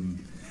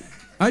awesome.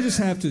 I just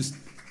have to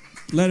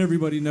let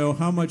everybody know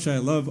how much I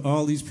love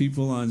all these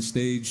people on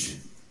stage.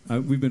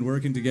 We've been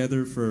working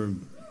together for,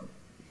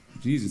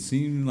 geez, it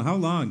seemed, how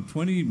long?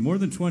 More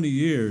than 20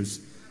 years.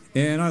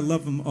 And I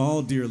love them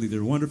all dearly.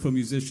 They're wonderful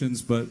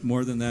musicians, but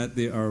more than that,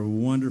 they are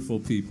wonderful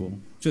people.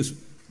 Just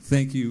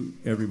thank you,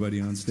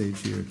 everybody on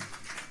stage here.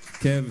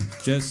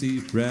 Kev, Jesse,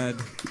 Brad,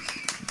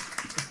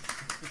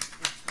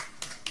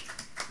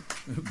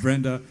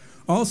 Brenda.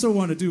 Also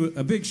want to do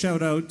a big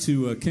shout out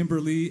to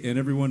Kimberly and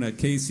everyone at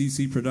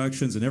KCC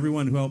Productions and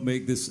everyone who helped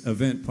make this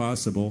event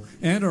possible,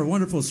 and our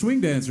wonderful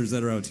swing dancers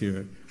that are out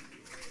here.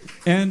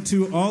 And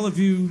to all of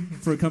you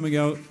for coming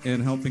out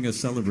and helping us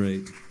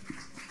celebrate.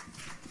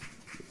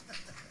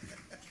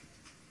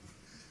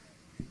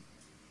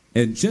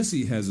 And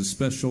Jesse has a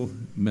special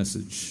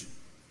message.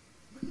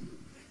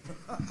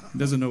 He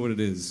doesn't know what it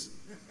is.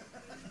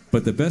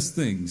 But the best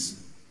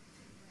things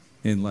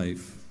in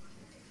life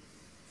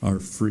are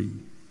free.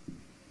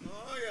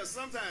 Oh, yeah,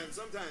 sometimes.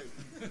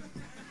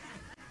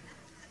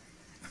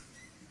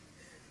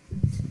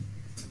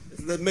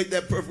 Let's make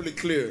that perfectly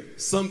clear.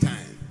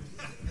 Sometime.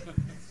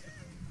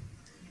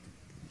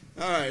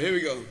 All right, here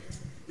we go.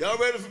 Y'all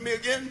ready for me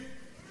again?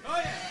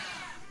 Oh, yeah.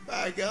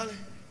 By golly.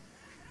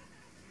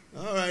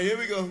 All right, here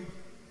we go.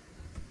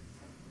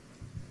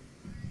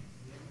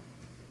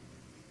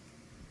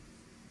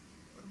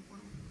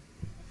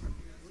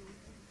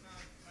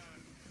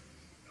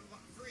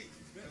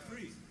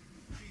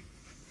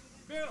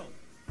 Bill.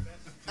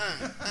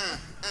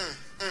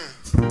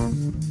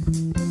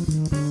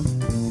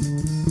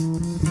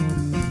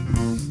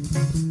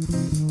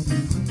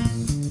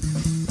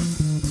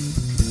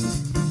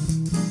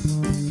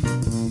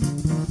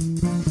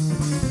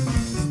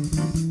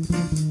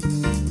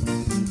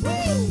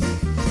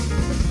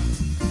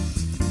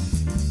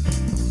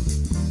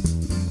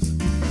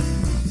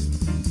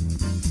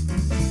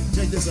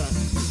 Check this out.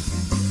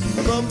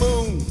 The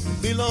moon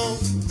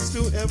belongs to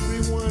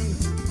everyone.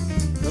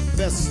 The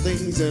best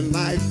things in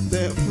life,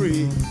 they're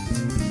free.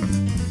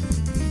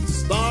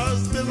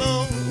 Stars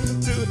belong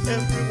to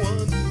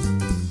everyone.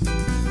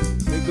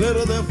 They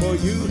glitter there for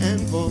you and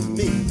for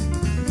me.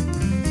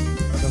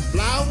 The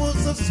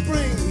flowers of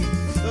spring,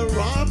 the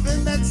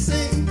robin that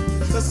sing,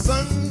 the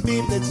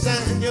sunbeam that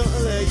shine,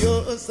 they're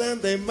yours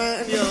and they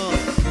mine. Your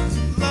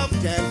love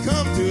can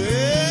come to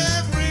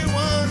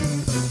everyone.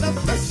 The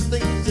best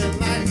things in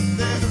life,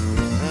 they're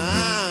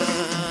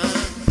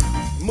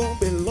moon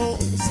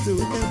belongs to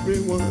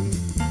everyone.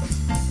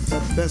 The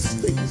best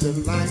things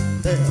in life,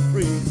 they're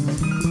free.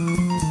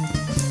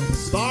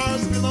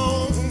 Stars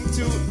belong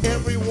to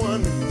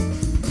everyone.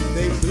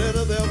 They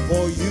glitter there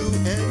for you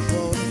and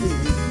for me.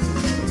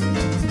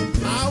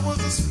 Flowers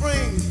of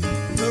spring,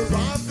 the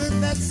robin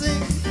that sing,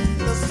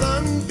 the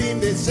sunbeam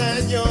that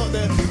shine,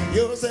 they're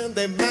yours and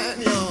they mine.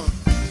 Your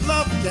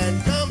love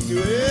can come to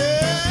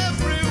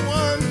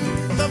everyone.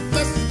 The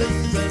best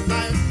things in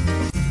life.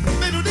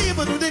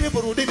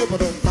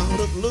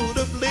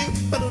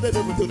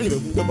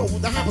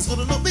 The house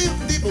gonna look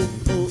people.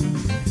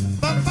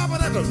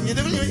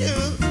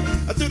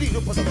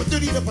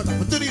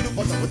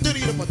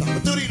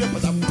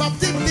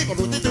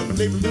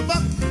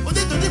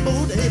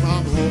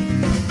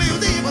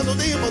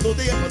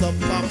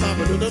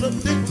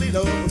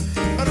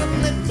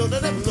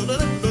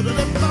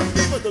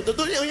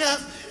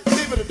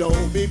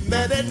 Don't be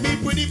mad at me,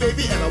 pretty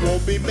baby, and I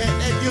won't be mad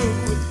at you.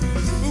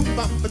 Boop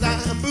bop ba da,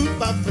 boop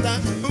bop ba da,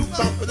 boop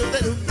bop ba da,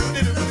 do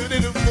do do do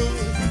do do.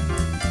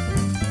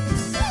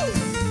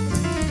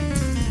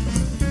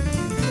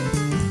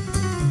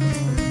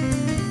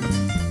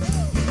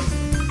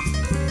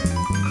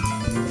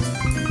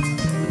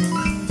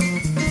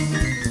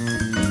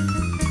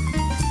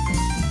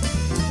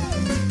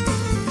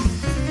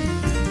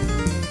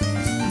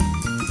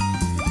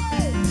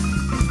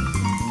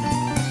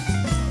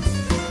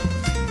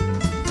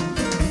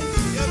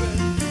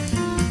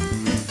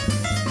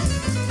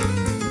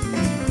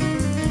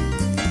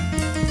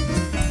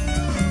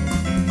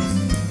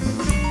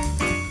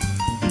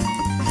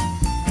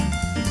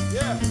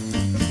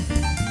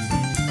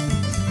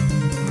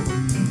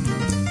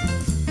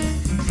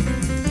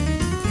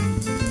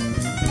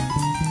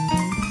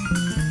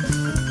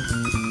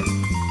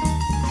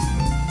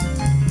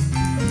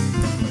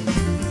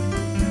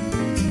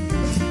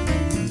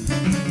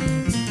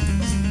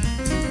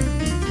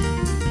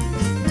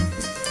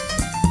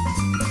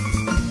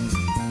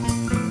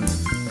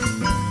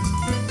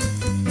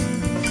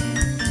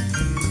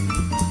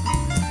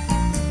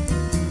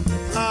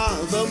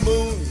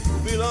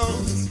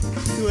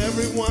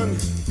 everyone.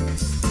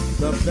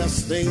 The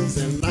best things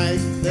in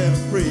life, they're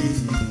free.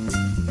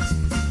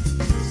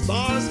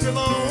 Stars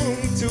belong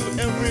to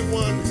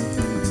everyone.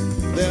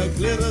 They're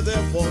glitter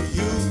there for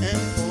you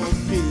and for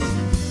me.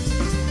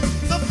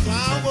 The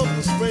flower of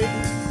the spring,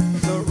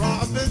 the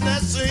robin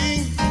that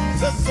sing,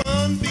 the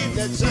sunbeam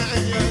that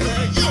shine,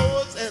 they're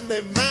yours and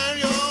they're mine,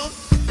 yours.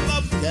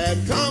 Love can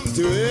come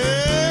to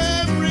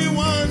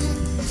everyone.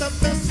 The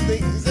best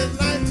things in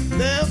life,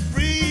 they're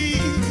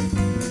free.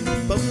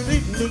 The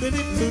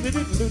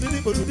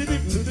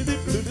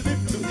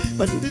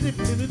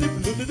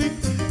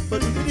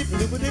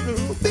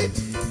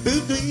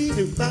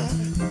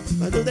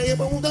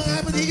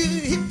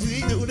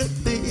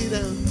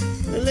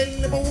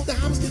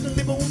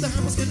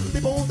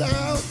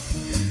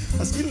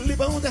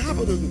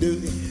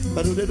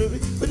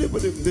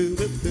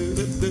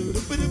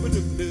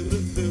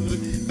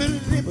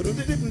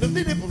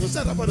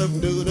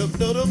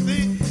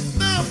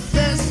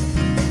best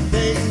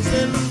things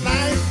in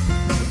life,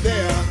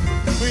 they're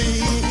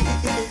free.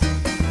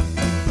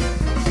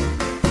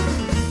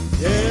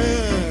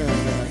 Yeah.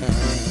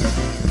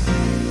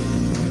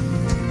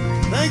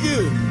 Thank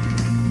you.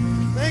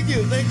 Thank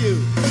you. Thank you.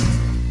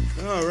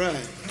 All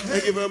right.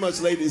 Thank you very much,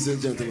 ladies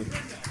and gentlemen.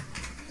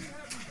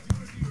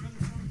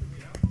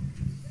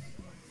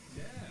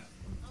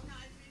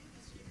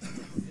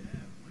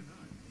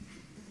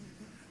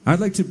 I'd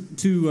like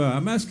to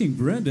I'm asking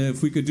Brenda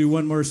if we could do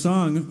one more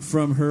song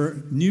from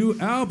her new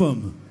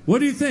album. What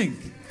do you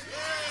think?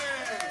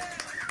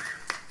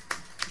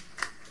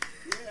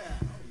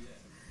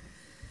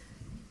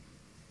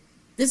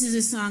 This is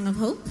a song of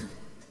hope.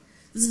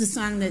 This is a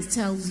song that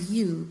tells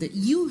you that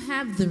you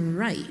have the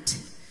right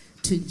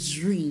to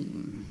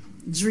dream.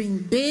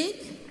 Dream big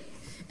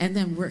and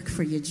then work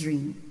for your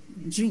dream.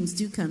 Dreams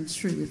do come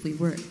true if we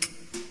work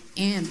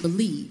and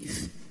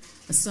believe.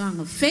 A song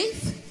of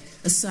faith,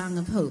 a song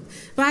of hope.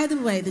 By the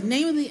way, the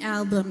name of the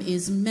album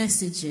is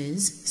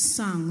Messages,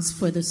 Songs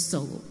for the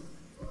Soul.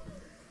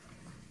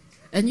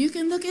 And you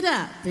can look it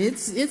up.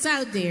 It's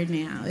out there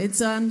now. It's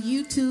on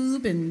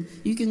YouTube, and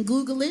you can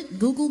Google it.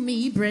 Google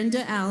me,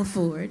 Brenda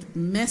Alford,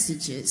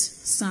 Messages,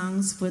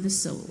 Songs for the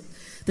Soul.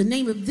 The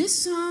name of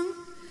this song,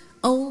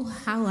 Oh,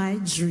 How I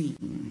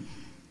Dream.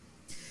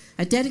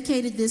 I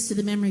dedicated this to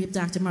the memory of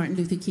Dr. Martin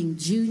Luther King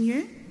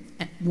Jr.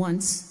 at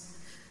once,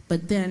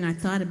 but then I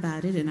thought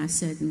about it and I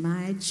said,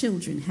 my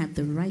children have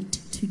the right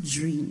to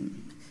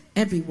dream.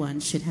 Everyone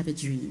should have a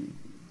dream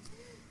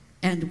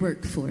and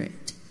work for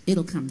it.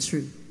 It'll come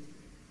true.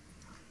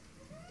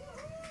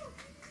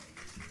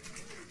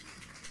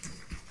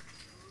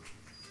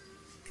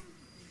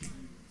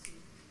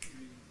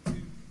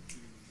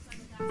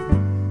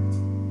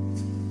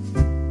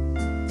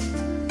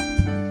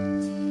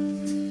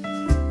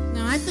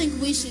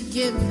 We should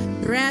give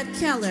Brad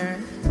Keller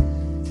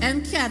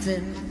and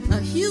Kevin a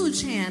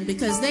huge hand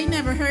because they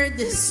never heard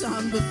this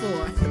song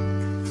before.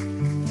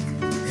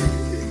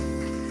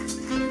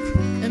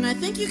 And I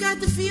think you got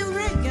the feel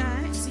right,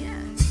 guys. Yeah.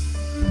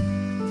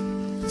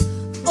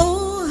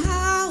 Oh,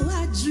 how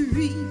I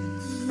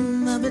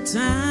dream of a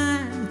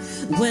time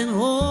when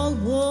all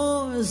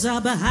wars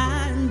are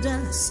behind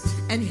us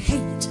and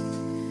hate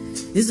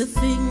is a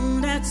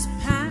thing that's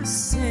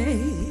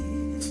passé.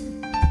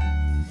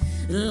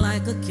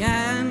 Like a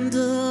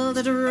candle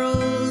that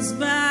rolls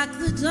back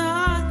the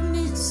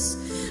darkness,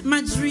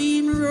 my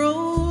dream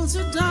rolls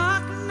a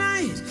dark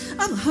night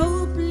of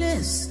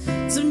hopeless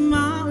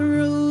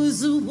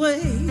tomorrows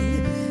away.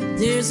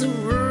 There's a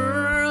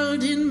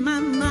world in my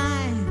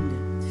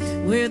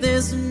mind where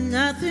there's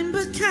nothing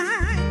but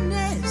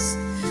kindness,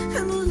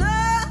 and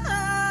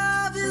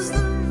love is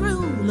the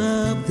rule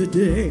of the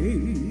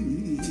day.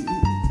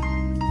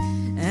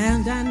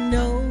 And I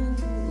know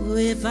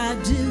if I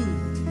do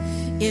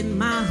in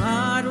my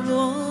heart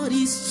what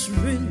is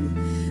true,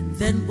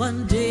 then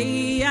one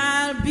day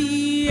I'll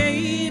be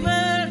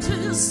able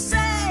to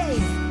say,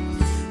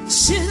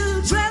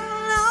 children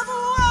of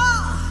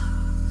war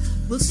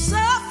will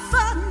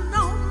suffer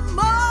no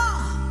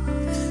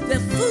more. They're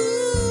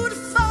food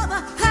for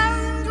the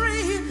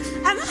hungry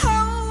and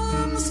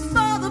homes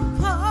for the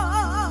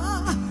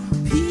poor.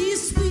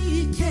 Peace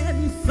we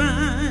can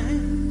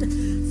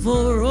find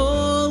for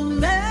all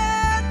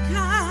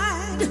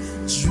mankind.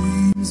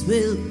 Dreams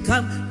will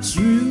come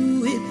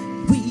true if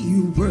we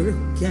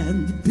work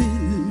and believe.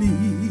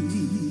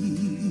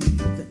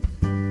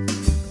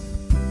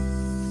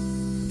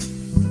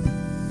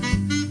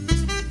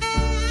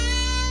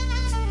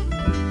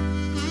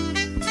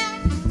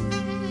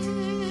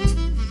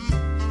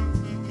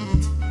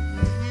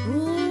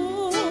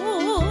 Oh,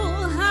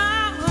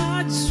 how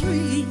I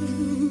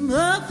dream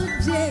of the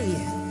day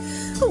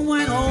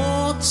when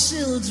all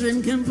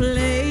children can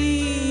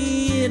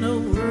play in a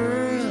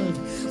world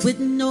with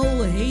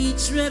no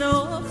hatred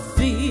or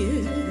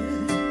fear.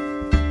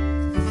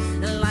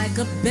 Like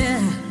a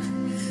bell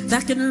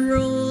that can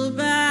roll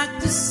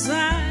back the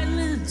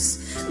silence,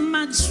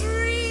 my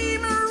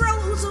dream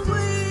rolls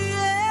away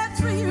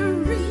every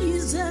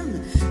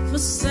reason for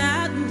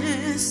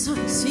sadness or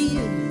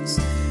tears.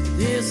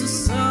 There's a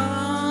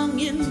song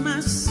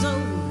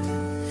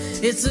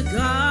It's a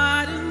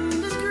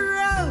garden that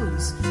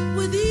grows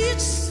with each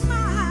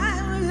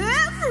smile,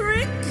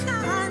 every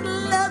kind of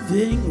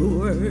loving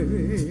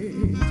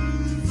word.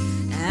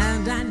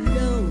 And I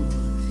know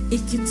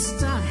it can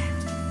start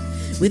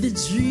with a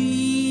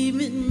dream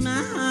in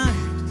my heart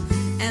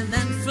and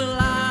then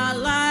fly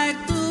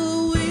like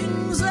the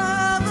wings of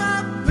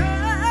a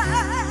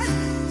bird.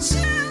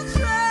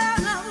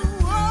 Children of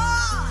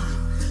war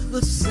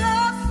will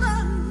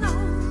suffer no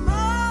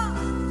more.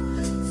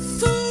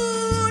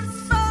 Food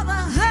for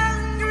the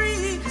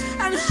hungry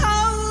and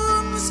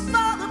homes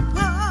for the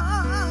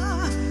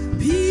poor.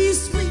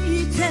 Peace we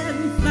can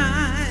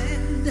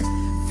find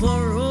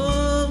for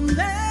all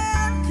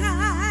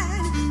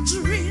mankind.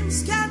 Dreams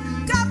can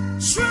come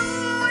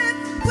true if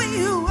we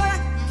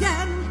work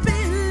and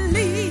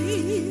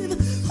believe.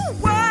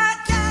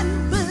 Work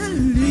and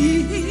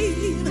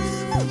believe.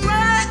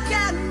 Work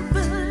and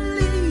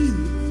believe.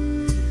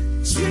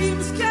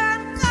 Dreams can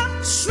come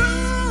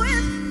true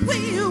if we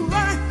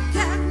work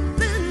and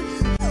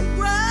believe.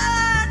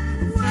 Work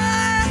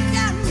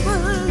and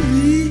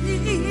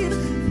believe.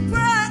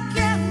 Work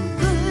and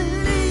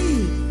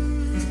believe.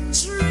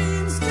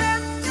 Dreams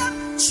can come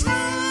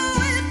true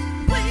if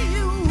we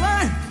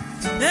work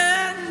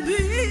and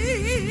believe.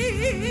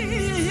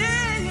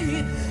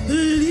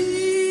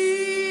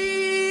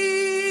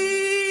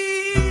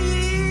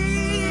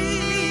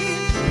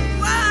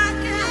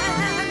 Work and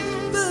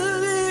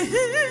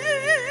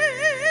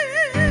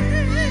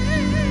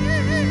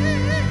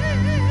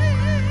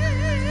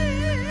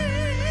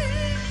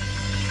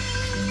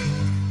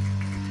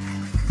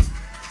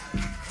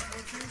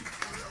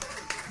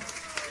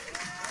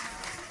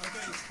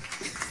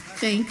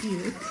Thank you.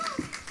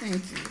 Thank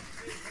you.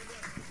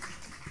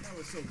 That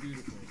was so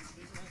beautiful.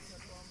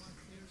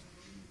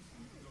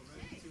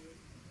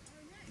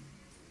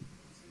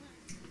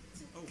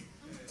 Oh,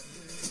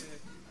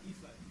 E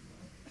flat.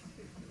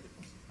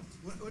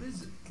 What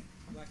is it?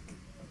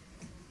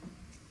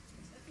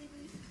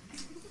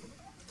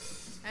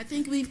 I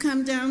think we've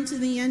come down to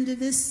the end of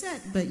this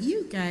set, but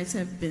you guys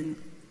have been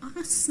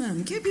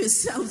awesome. Give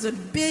yourselves a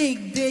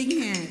big, big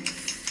hand.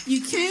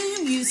 You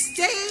came, you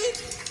stayed.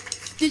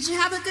 Did you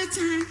have a good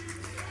time?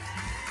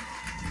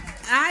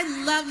 I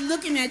love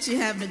looking at you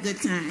having a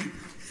good time.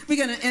 We're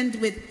going to end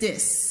with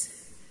this.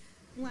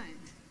 1,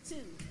 2,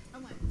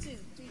 1, 2,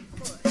 3,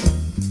 4.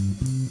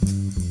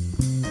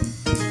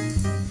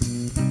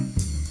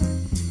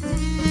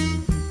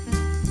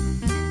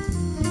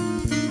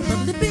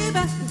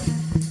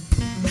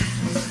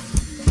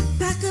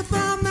 Back up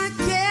all my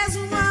cares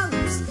and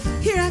woes.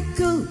 Here I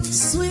go,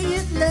 swing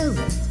it low.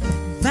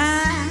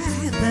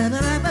 Bye, bye,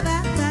 bye, bye, bye,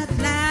 bye,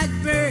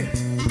 blackbird.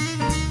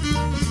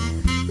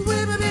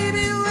 Where my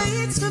baby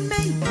waits for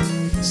me.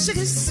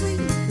 Sugar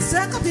sweet,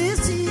 suckle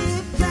busy,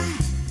 bye.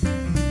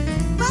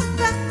 Bye,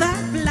 bye,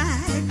 bye,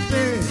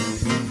 blackbird.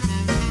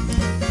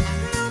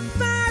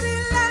 Nobody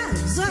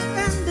loves or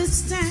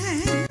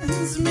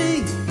understands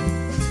me.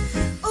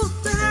 Oh,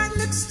 the hard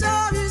look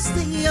stories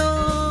they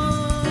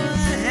all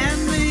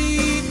hand me.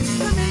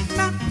 I make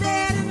my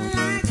bed and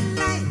like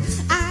light.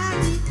 I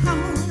read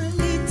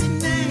only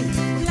tonight.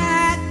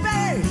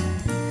 Blackbird,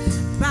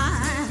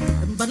 bye.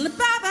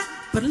 Ba-da-ba-ba,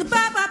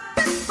 ba-da-ba-ba,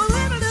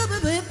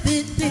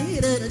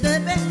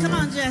 come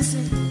on,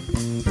 Jesse.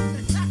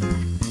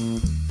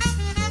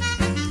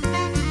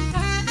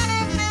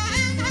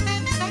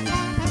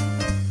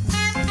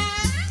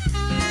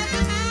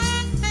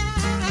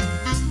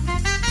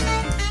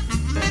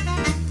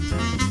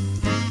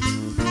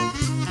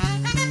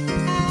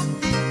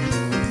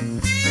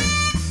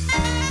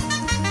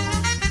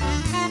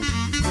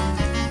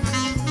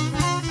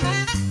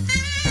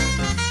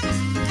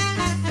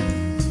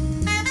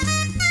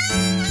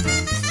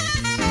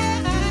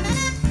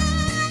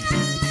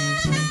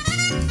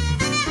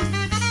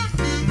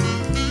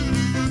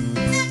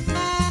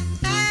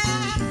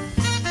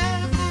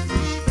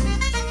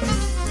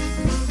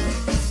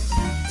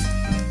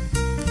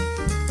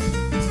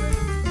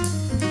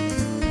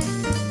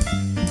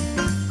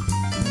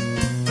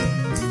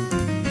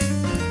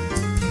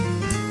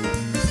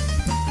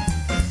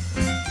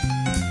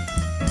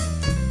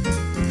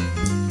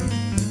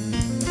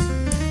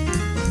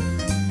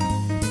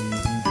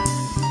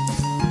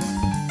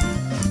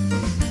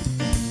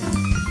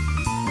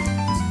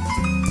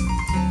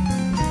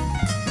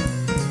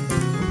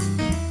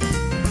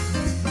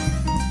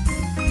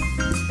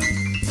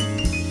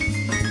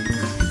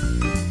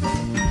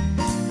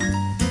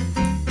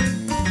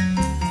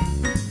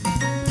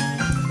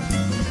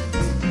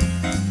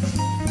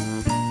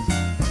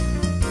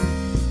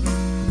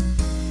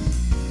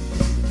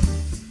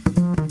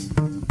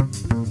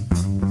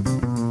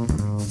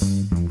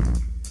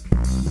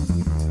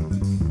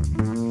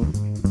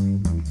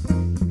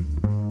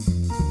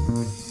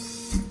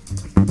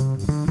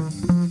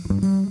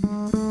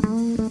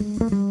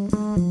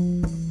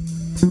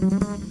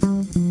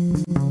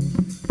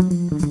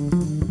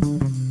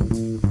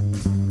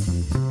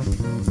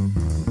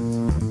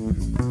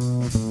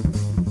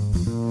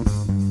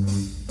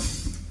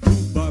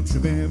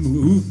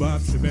 Ooh, bop,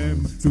 shabam,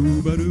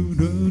 doo ba doo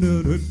doo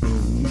doo doo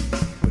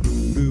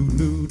doo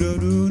doo doo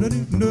doo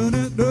doo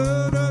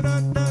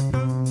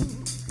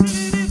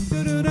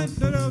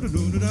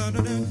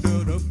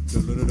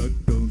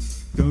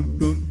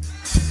doo.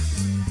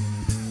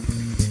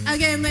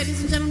 Again,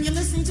 ladies and gentlemen, you're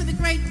listening to the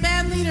great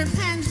band leader,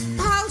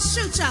 Paul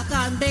Shewchuk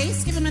on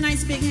bass. Give him a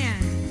nice big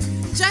hand.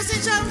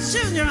 Jesse Jones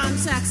Jr. on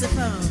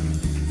saxophone.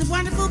 The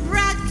wonderful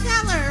Brad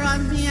Keller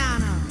on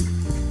piano.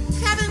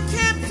 Kevin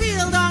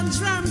Campfield on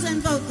drums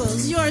and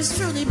vocals. Yours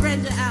truly,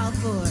 Brenda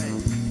Alford.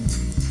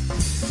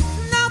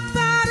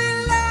 Nobody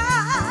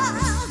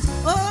loves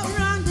or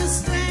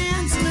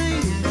understands me.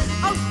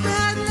 Oh,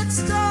 bad luck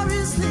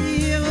stories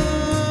live.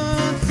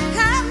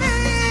 Have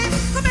me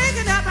for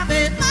making up my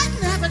bed,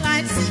 lighting up a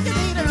light, seeking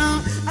later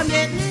on. I'm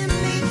getting in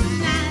late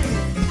tonight.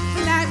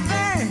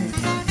 Blackbird,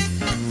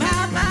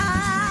 bye-bye.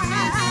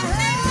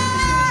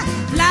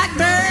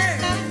 Blackbird,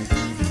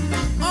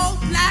 oh,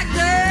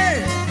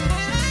 blackbird.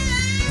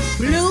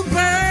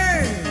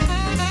 Bluebird,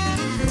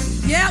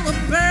 yellow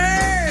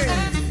bird,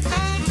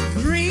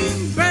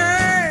 green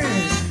bird,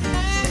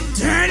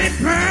 dirty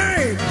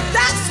bird,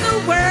 that's the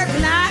word,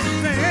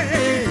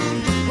 blackbird,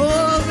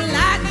 oh,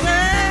 blackbird.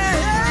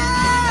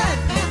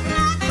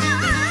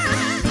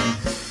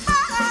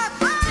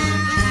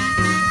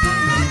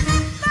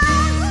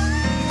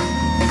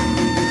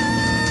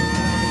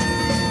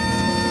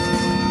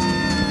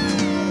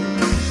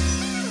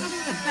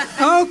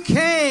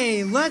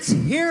 Okay, let's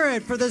hear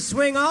it for the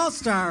Swing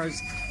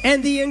All-Stars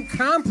and the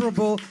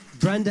incomparable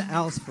Brenda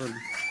Alford.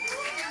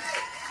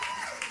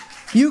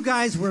 You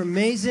guys were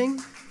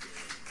amazing.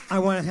 I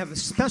want to have a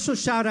special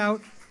shout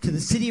out to the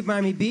City of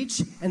Miami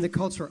Beach and the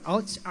Cultural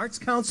Arts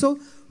Council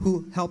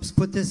who helps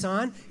put this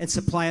on and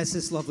supply us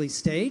this lovely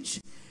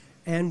stage.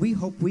 And we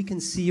hope we can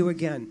see you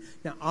again.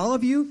 Now, all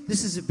of you,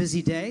 this is a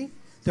busy day.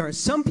 There are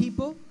some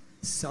people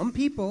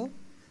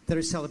that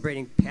are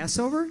celebrating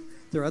Passover.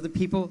 There are other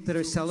people that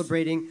are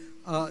celebrating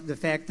the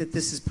fact that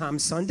this is Palm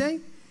Sunday.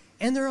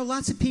 And there are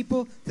lots of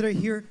people that are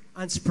here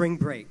on spring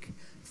break.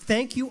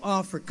 Thank you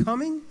all for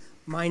coming.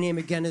 My name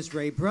again is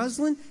Ray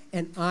Breslin,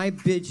 and I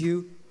bid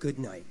you good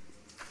night.